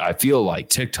 But I feel like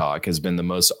TikTok has been the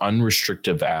most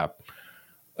unrestrictive app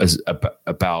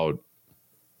about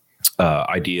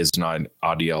ideas and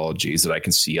ideologies that I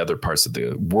can see other parts of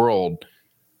the world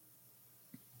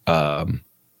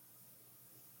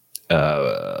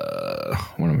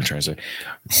what am I trying to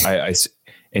say? I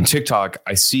in TikTok,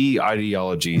 I see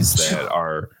ideologies that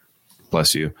are,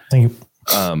 bless you. Thank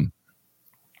you.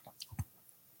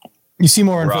 You see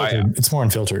more unfiltered. It's more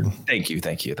unfiltered. Thank you.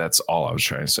 That's all I was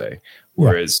trying to say.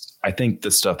 Whereas I think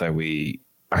the stuff that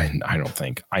I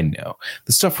know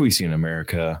the stuff we see in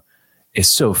America is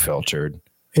so filtered.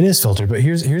 It is filtered, but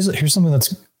here's something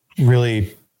that's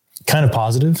really kind of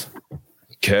positive.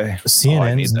 Okay.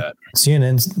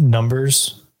 CNN's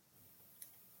numbers,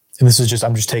 and this is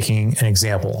I'm just taking an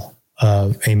example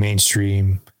of a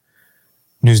mainstream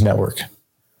news network.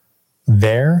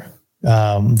 Their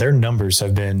numbers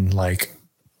have been like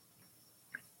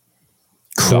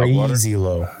crazy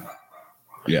low.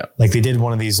 Yeah. Like they did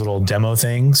one of these little demo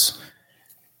things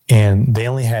and they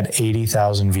only had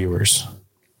 80,000 viewers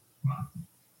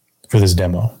for this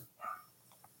demo.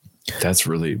 That's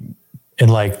really...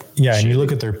 And like, yeah, and you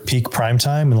look at their peak prime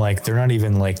time and like, they're not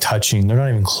even like they're not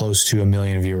even close to 1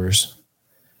 million viewers.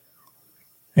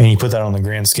 And you put that on the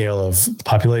grand scale of the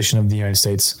population of the United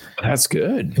States. That's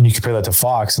good. And you compare that to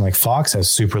Fox, and like Fox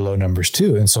has super low numbers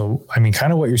too. And so, I mean,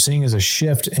 kind of what you're seeing is a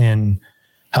shift in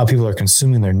how people are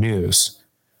consuming their news.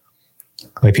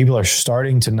 Like people are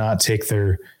starting to not get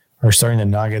their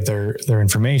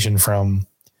information from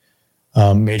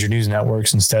major news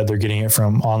networks. Instead, they're getting it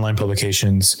from online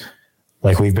publications,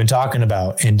 like we've been talking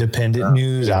about, independent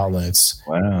news outlets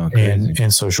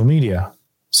and social media.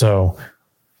 So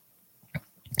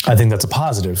I think that's a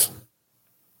positive.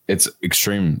 It's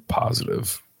extreme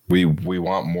positive. We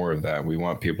want more of that. We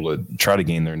want people to try to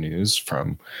gain their news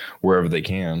from wherever they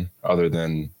can, other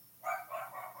than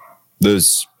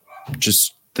those,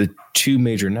 just the two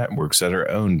major networks that are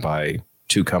owned by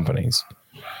two companies.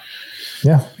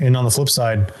 Yeah. And on the flip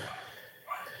side,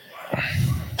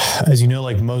 as you know,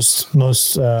 like most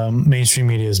mainstream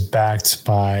media is backed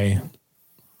by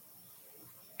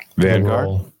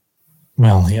Vanguard.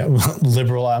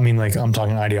 Liberal. I mean, like I'm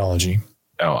talking ideology.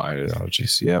 Oh,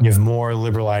 ideologies. Yeah. You have more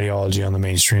liberal ideology on the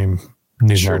mainstream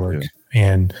news network,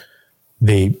 and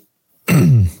the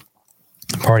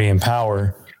party in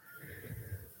power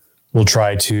will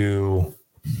try to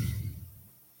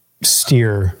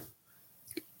steer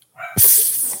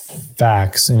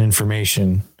facts and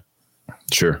information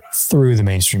through the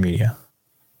mainstream media.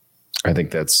 I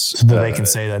think that's so that they can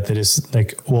say that is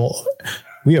like, well,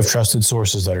 we have trusted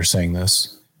sources that are saying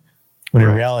this, when in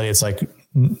reality it's like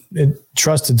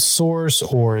trusted source,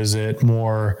 or is it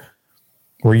more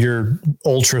where you're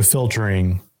ultra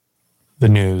filtering the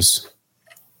news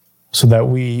so that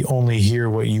we only hear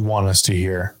what you want us to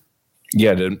hear?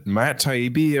 Yeah. Did Matt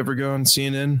Taibbi ever go on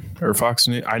CNN or Fox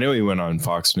News? I know he went on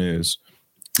Fox News.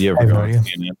 Did he ever go on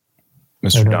CNN?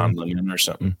 Mr. Don Lemon or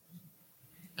something?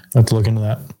 I have to look into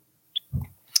that.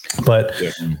 But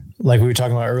like we were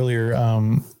talking about earlier,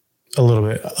 a little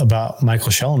bit about Michael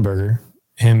Schellenberger,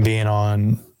 him being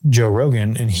on Joe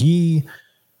Rogan, and he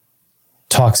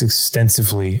talks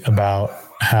extensively about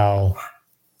how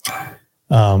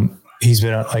he's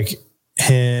been like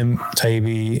him,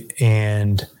 Taibbi,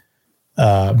 and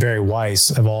Barry Weiss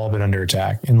have all been under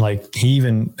attack. And like he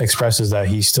even expresses that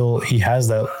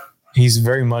he's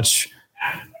very much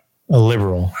a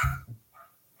liberal.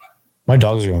 My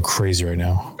dogs are going crazy right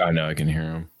now. I know, I can hear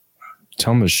him.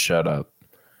 Tell him to shut up.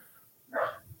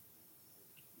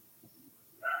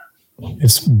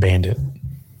 It's Bandit.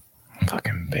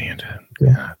 Fucking Bandit.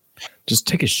 Yeah. God. Just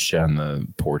take a shit on the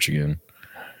porch again.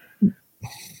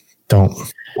 Don't.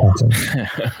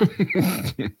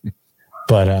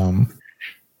 But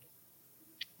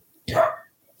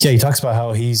yeah, he talks about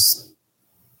how he's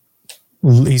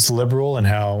liberal, and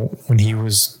how when he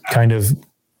was kind of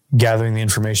gathering the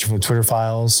information from the Twitter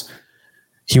files,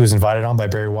 he was invited on by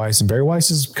Barry Weiss, and Barry Weiss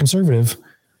is conservative.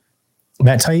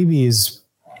 Matt Taibbi is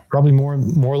probably more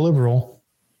liberal.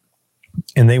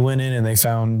 And they went in and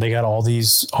they got all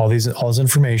this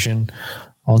information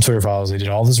on Twitter files. They did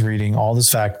all this reading, all this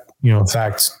fact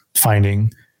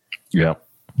finding. Yeah.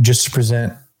 Just to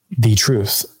present the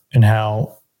truth, and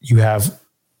how you have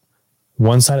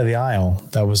one side of the aisle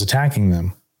that was attacking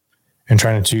them and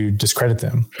trying to discredit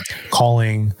them,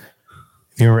 calling,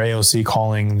 if you remember AOC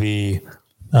calling the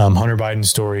Hunter Biden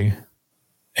story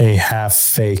a half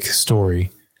fake story.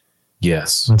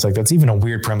 Yes. And it's like, that's even a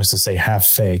weird premise to say half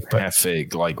fake, but half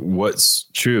fake. Like, what's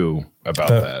true about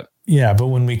that? Yeah. But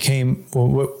when we came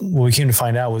to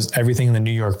find out was everything in the New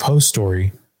York Post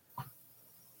story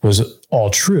was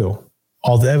all true.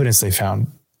 All the evidence they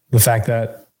found, the fact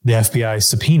that the FBI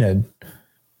subpoenaed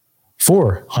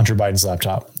for Hunter Biden's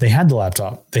laptop. They had the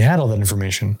laptop. They had all that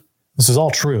information. This is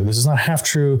all true. This is not half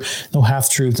true, no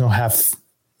half truth, no half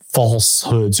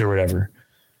falsehoods or whatever.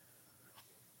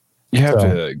 You have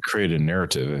to create a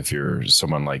narrative if you're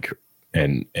someone like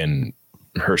in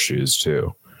her shoes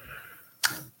too.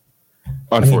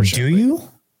 Unfortunately. I mean, do you?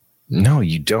 No,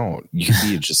 you don't. You could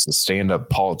be just a stand-up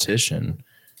politician.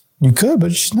 You could,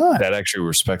 but she's not. That actually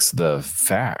respects the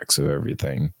facts of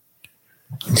everything.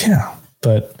 Yeah,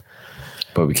 but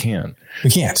we can't. We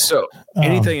can't. So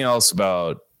anything else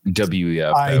about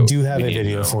WEF? I do have a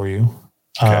video for you.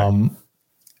 Okay.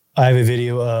 I have a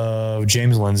video of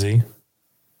James Lindsay.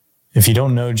 If you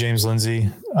don't know James Lindsay,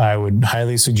 I would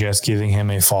highly suggest giving him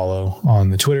a follow on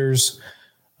the Twitters,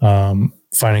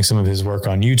 finding some of his work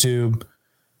on YouTube.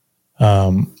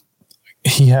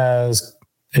 He has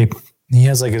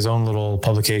like his own little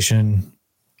publication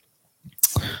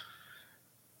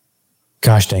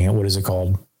Gosh dang it, what is it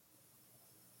called?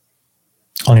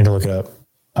 I'll need to look it up.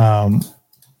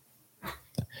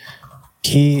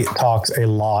 He talks a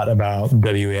lot about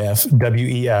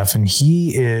WEF, and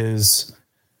he is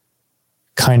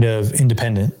kind of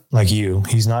independent like you.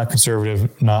 He's not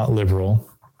conservative, not liberal.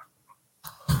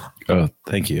 Oh,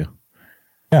 thank you.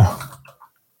 Yeah.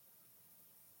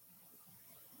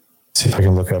 See if I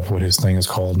can look up what his thing is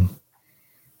called.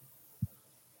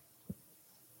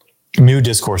 New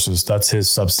Discourses. That's his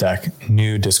Substack.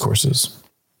 New Discourses.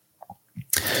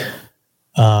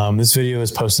 This video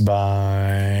is posted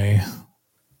by...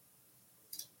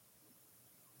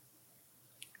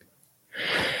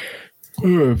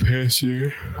 pass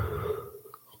you.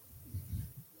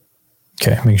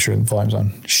 Okay, make sure the volume's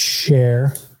on.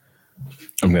 Share.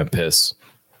 I'm gonna piss.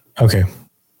 Okay.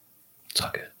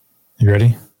 Suck it. You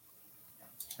ready?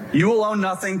 You will own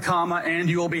nothing, comma, and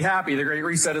you will be happy. The Great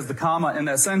Reset is the comma in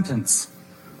that sentence.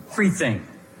 Everything.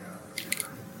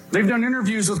 They've done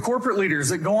interviews with corporate leaders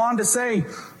that go on to say,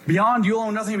 beyond you'll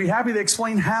own nothing and be happy, they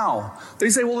explain how. They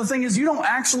say, well, the thing is, you don't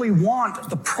actually want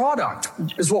the product,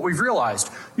 is what we've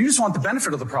realized. You just want the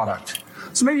benefit of the product.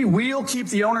 So maybe we'll keep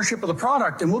the ownership of the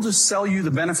product and we'll just sell you the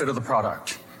benefit of the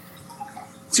product.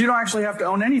 So you don't actually have to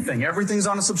own anything. Everything's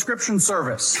on a subscription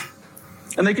service.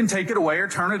 And they can take it away or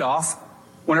turn it off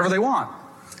whenever they want.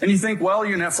 And you think, well,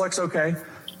 you're Netflix, okay.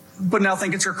 But now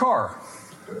think it's your car.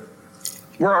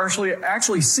 We're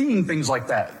actually seeing things like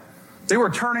that. They were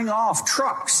turning off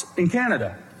trucks in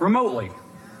Canada remotely.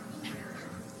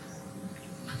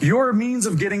 Your means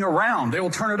of getting around, they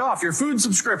will turn it off. Your food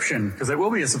subscription, because it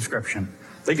will be a subscription,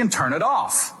 they can turn it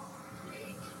off.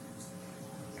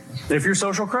 If your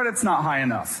social credit's not high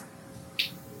enough.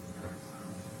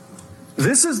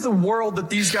 This is the world that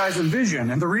these guys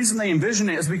envision. And the reason they envision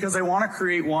it is because they want to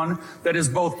create one that is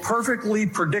both perfectly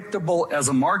predictable as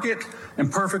a market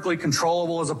and perfectly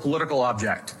controllable as a political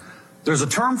object. There's a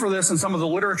term for this in some of the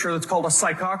literature that's called a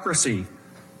psychocracy.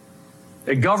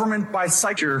 A government by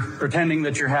psych, you're pretending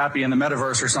that you're happy in the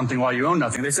metaverse or something while you own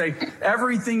nothing. They say,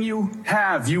 everything you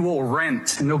have, you will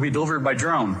rent and it'll be delivered by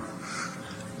drone.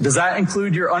 Does that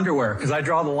include your underwear? Because I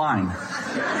draw the line.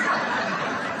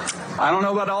 I don't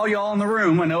know about all y'all in the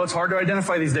room. I know it's hard to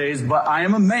identify these days, but I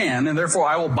am a man, and therefore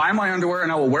I will buy my underwear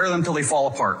and I will wear them till they fall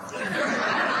apart.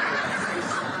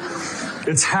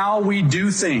 It's how we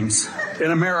do things in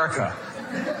America.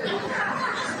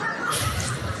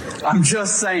 I'm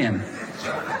just saying.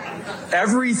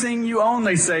 Everything you own,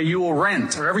 they say, you will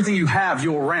rent, or everything you have,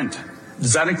 you will rent.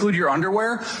 Does that include your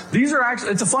underwear? These are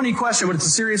actually, it's a funny question, but it's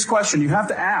a serious question. You have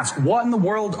to ask, what in the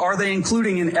world are they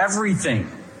including in everything?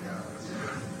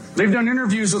 They've done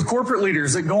interviews with corporate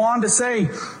leaders that go on to say,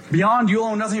 beyond you'll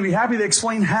own nothing and be happy, they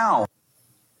explain how.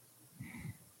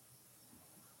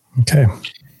 Okay.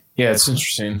 Yeah, it's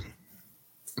interesting.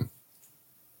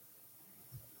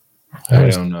 How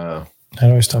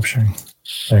do I stop sharing?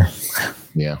 There.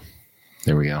 Yeah.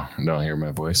 There we go. I don't hear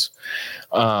my voice.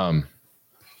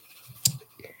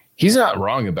 He's not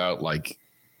wrong about like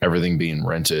everything being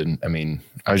rented. I mean,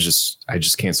 I just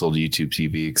canceled YouTube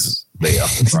TV because they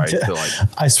upped the price to like.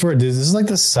 I swear, dude, this is like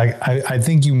the second. I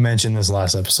think you mentioned this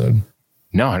last episode.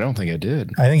 No, I don't think I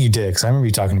did. I think you did because I remember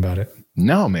you talking about it.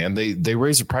 No, man, they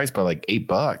raised the price by like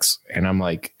 $8, and I'm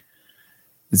like,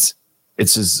 it's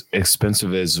as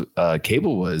expensive as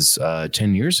cable was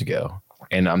 10 years ago,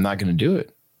 and I'm not going to do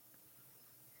it.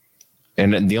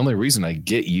 And the only reason I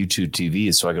get YouTube TV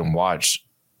is so I can watch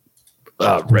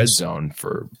Red Zone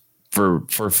for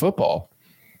football.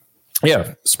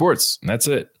 Yeah, sports. And that's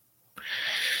it.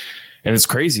 And it's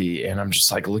crazy. And I'm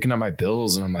just like looking at my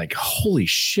bills and I'm like, holy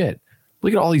shit,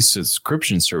 look at all these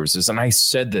subscription services. And I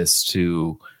said this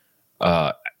to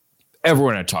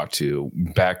everyone I talked to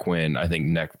back when I think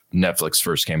Netflix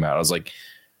first came out. I was like,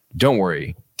 don't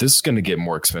worry, this is going to get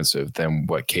more expensive than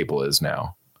what cable is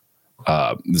now.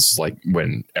 This is like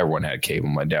when everyone had cable.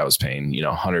 My dad was paying,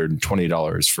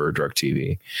 $120 for a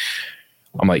DirecTV.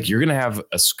 I'm like, you're going to have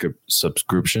a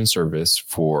subscription service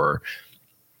for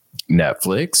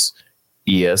Netflix,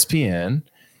 ESPN,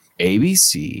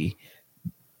 ABC,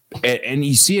 and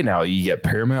you see it now. You get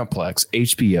Paramount Plex,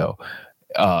 HBO,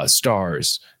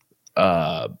 Stars,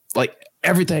 like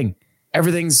everything.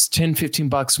 Everything's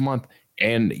 $10-15 a month,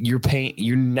 and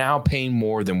you're now paying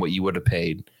more than what you would have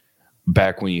paid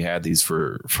back when you had these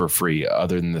for free,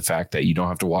 other than the fact that you don't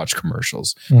have to watch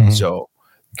commercials. Mm-hmm. So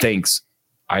thanks.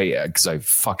 Because I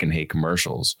fucking hate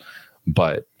commercials,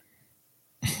 but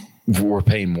we're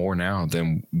paying more now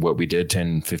than what we did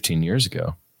 10, 15 years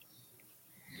ago.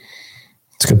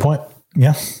 That's a good point.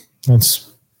 Yeah.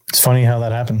 It's funny how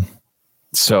that happened.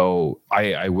 So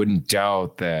I wouldn't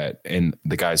doubt that, and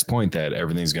the guy's point that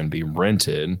everything's going to be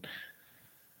rented.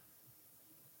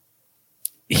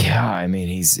 Yeah, I mean,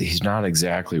 he's not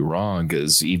exactly wrong,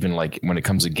 because even like when it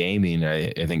comes to gaming,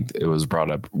 I think it was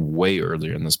brought up way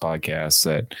earlier in this podcast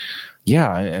that, yeah,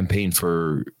 I'm paying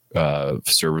for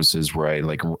services where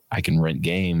I can rent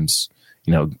games.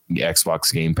 You know,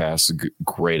 Xbox Game Pass, a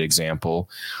great example.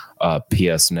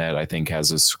 PSNet, I think,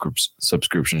 has a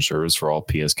subscription service for all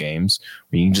PS games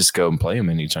where you can just go and play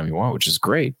them anytime you want, which is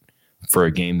great for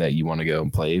a game that you want to go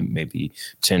and play maybe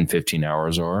 10, 15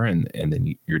 hours or, and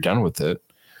then you're done with it.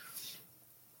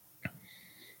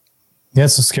 Yeah,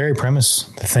 it's a scary premise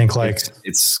to think like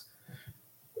it's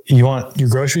you want your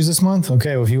groceries this month.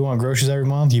 Okay, well, if you want groceries every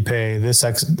month, you pay this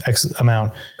X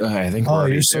amount. I think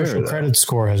your social credit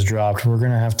score has dropped. We're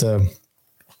gonna have to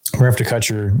cut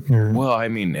your. Well, I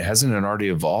mean, hasn't it already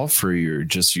evolved for your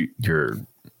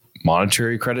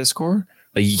monetary credit score?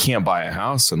 Like, you can't buy a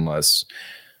house unless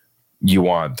you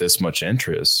want this much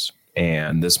interest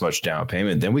and this much down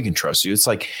payment. Then we can trust you. It's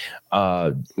like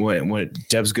when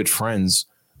Deb's good friends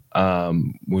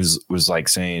was like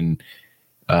saying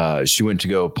she went to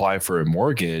go apply for a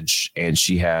mortgage and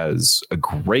she has a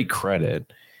great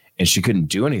credit and she couldn't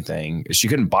do anything. She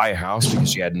couldn't buy a house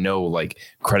because she had no like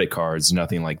credit cards,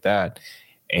 nothing like that.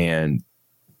 And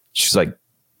she's like,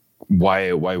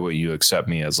 why will you accept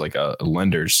me as like a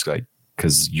lender? She's like,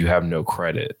 because you have no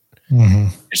credit. Mm-hmm.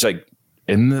 It's like,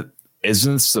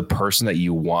 isn't this the person that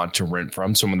you want to rent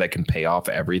from? Someone that can pay off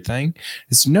everything?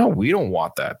 It's no, we don't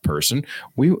want that person.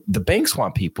 The banks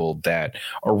want people that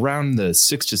are around the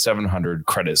 600 to 700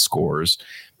 credit scores,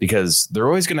 because they're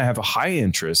always going to have a high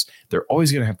interest. They're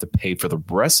always going to have to pay for the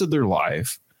rest of their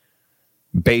life,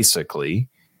 basically.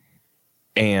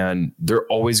 And they're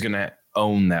always going to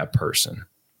own that person.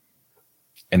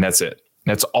 And that's it.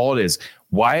 That's all it is.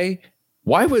 Why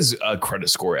was a credit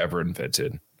score ever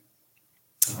invented?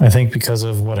 I think because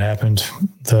of what happened,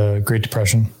 the Great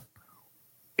Depression.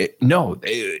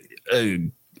 Credit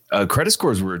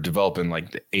scores were developed in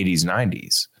like the 80s,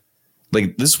 90s.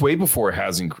 Like, this way before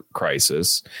housing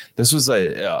crisis. This was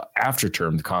a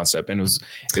after-term concept, and it was.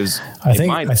 I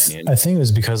think it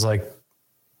was because like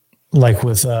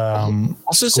with. I'll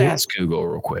just ask Google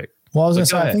real quick. Well, I was gonna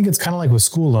say, I think it's kind of like with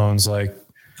school loans. Like,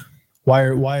 why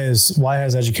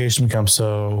has education become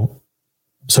so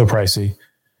pricey?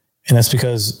 And that's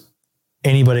because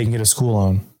anybody can get a school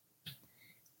loan.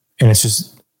 And it's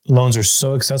just, loans are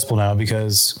so accessible now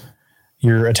because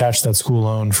you're attached to that school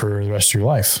loan for the rest of your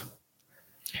life.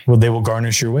 Well, they will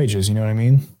garnish your wages. You know what I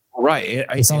mean? Right.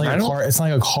 It's not like a car. It's not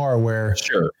like a car where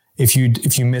if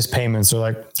you miss payments, they're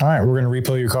like, all right, we're going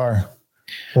to repo your car,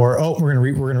 or, oh, we're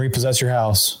going to repossess your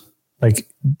house. Like,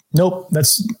 nope,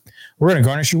 we're going to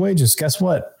garnish your wages. Guess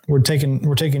what? We're taking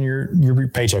your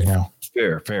paycheck now.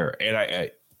 Fair.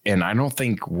 And I don't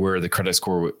think where the credit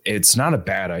score, it's not a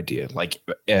bad idea. Like,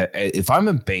 if I'm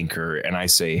a banker and I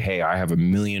say, hey, I have $1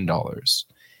 million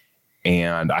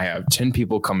and I have 10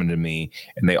 people coming to me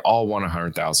and they all want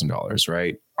 $100,000,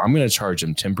 right? I'm going to charge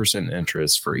them 10%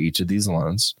 interest for each of these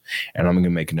loans. And I'm going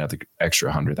to make another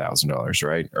extra $100,000,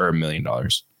 right? Or $1 million.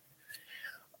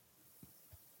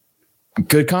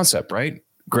 Good concept, right?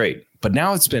 Great. But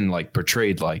now it's been like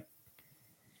portrayed like,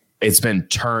 it's been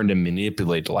turned and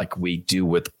manipulated like we do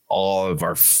with all of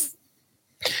our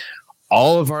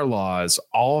laws,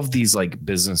 all of these like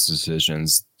business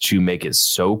decisions, to make it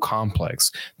so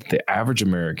complex that the average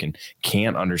American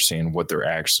can't understand what they're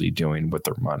actually doing with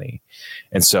their money.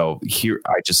 And so here,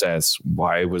 I just asked,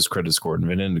 why was credit score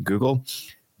invented into Google?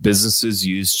 Businesses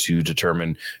used to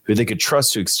determine who they could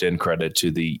trust to extend credit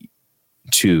to the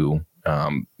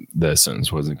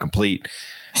sentence wasn't complete.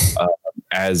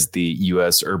 As the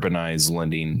U.S. urbanized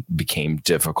lending became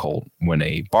difficult when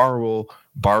a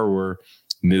borrower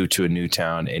moved to a new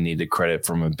town and needed credit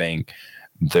from a bank,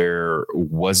 there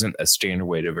wasn't a standard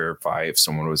way to verify if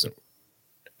someone wasn't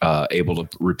able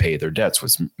to repay their debts,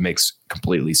 which makes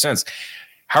completely sense.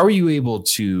 How are you able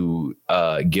to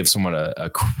give someone a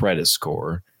credit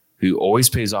score who always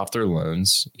pays off their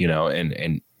loans,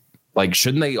 and like,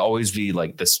 shouldn't they always be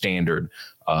like the standard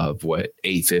of what,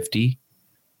 850?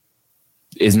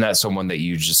 Isn't that someone that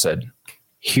you just said,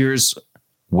 here's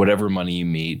whatever money you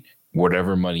need,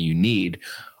 whatever money you need,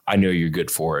 I know you're good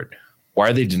for it? Why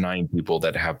are they denying people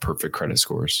that have perfect credit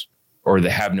scores or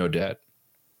that have no debt?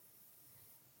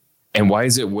 And why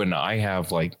is it when I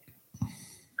have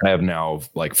now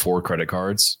 4 credit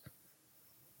cards,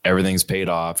 everything's paid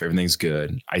off, everything's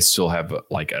good, I still have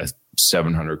like a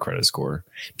 700 credit score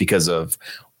because of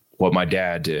what my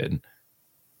dad did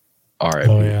R.I.P.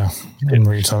 Oh yeah, I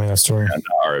remember you telling me that story.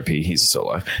 R.I.P. He's still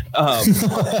alive.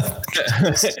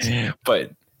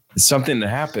 But something that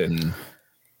happened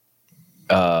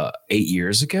 8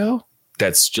 years ago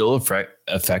that's still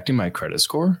affecting my credit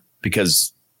score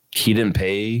because he didn't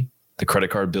pay the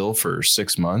credit card bill for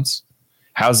 6 months.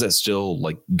 How's that still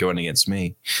like going against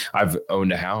me? I've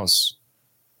owned a house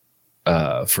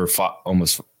for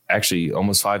almost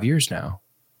 5 years now.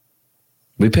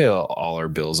 We pay all our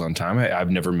bills on time.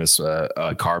 I've never missed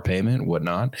a car payment,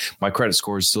 whatnot. My credit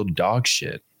score is still dog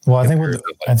shit. Well, I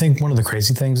think one of the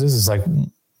crazy things is like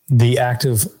the act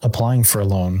of applying for a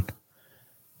loan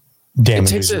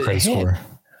damages your credit score.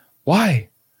 Why?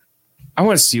 I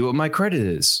want to see what my credit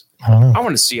is. I don't know. I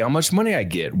want to see how much money I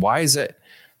get. Why is it?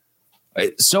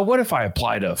 So what if I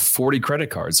apply to 40 credit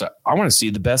cards? I want to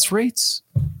see the best rates.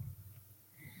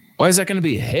 Why is that going to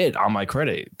be a hit on my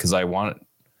credit? Because I want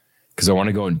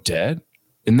to go in debt?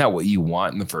 Isn't that what you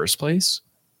want in the first place?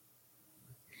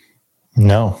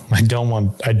 No, I don't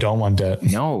want debt.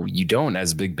 No, you don't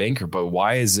as a big banker. But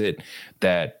why is it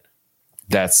that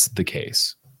that's the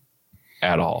case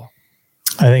at all?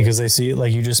 I think because they see it,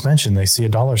 like you just mentioned, they see a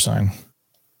dollar sign.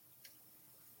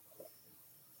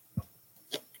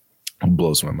 It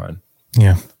blows my mind.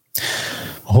 Yeah.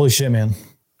 Well, holy shit, man.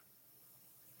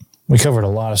 We covered a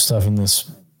lot of stuff in this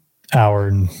hour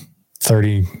and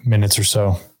 30 minutes or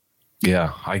so.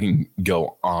 Yeah, I can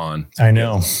go on. I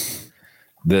know.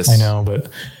 I know, but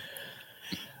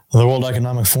the World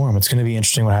Economic Forum, it's going to be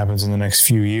interesting what happens in the next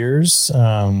few years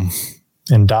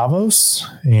in Davos.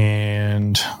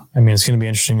 And I mean, it's going to be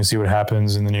interesting to see what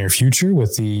happens in the near future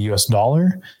with the US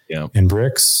dollar and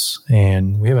BRICS.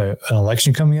 And we have an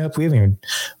election coming up. We haven't even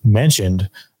mentioned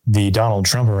the Donald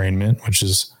Trump arraignment, which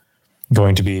is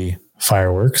going to be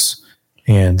fireworks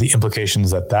and the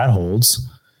implications that holds.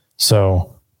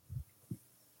 So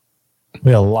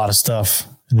we have a lot of stuff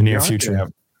in the near future.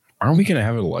 Aren't we going to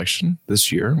have an election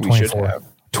this year? We should have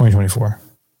 2024.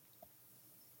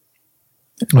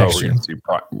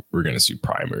 We're going to see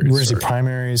primaries. We're going to see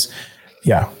primaries.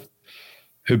 Yeah.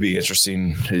 It'd be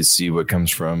interesting to see what comes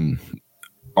from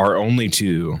our only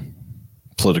two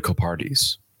political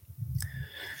parties.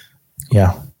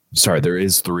 Yeah. Sorry, there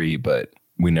is three, but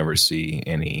we never see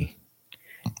any.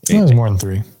 There's more than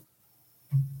three.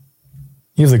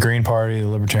 You have the Green Party, the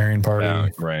Libertarian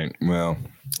Party. Right. Well,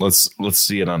 let's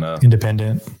see it on a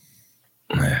independent.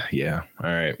 Yeah. All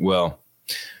right. Well,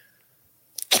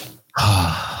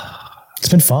 it's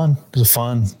been fun. It was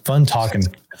fun talking.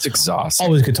 It's exhausting.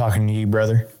 Always good talking to you,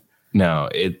 brother. No,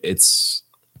 it's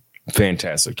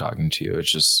fantastic talking to you.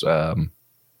 It's just the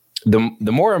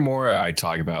more and more I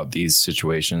talk about these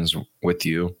situations with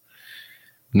you,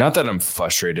 not that I'm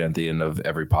frustrated at the end of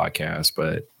every podcast,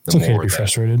 but it's okay to be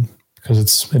frustrated because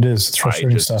it's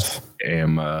frustrating stuff. I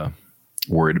am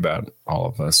worried about all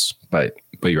of us, but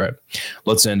you're right.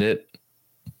 Let's end it.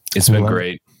 It's been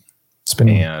great. It's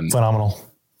been phenomenal.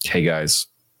 Hey guys,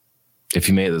 if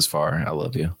you made it this far, I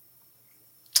love you.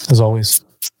 As always.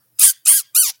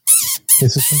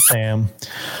 This is from Sam.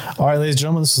 All right, ladies and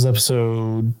gentlemen, this is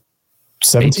episode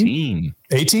 17?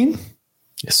 18?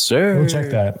 Yes, sir. Go check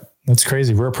that. That's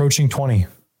crazy. We're approaching 20.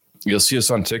 You'll see us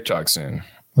on TikTok soon.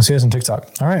 We'll see us on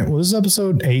TikTok. All right. Well, this is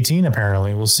episode 18,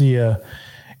 apparently. We'll see you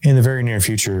in the very near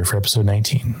future for episode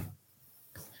 19.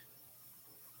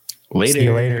 Later. See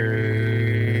you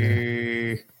later.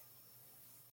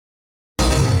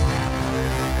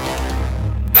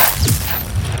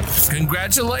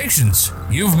 Congratulations.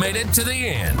 You've made it to the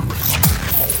end.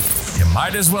 You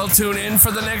might as well tune in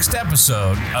for the next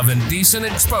episode of Indecent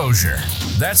Exposure.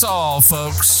 That's all,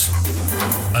 folks.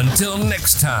 Until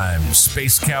next time,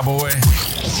 Space Cowboy.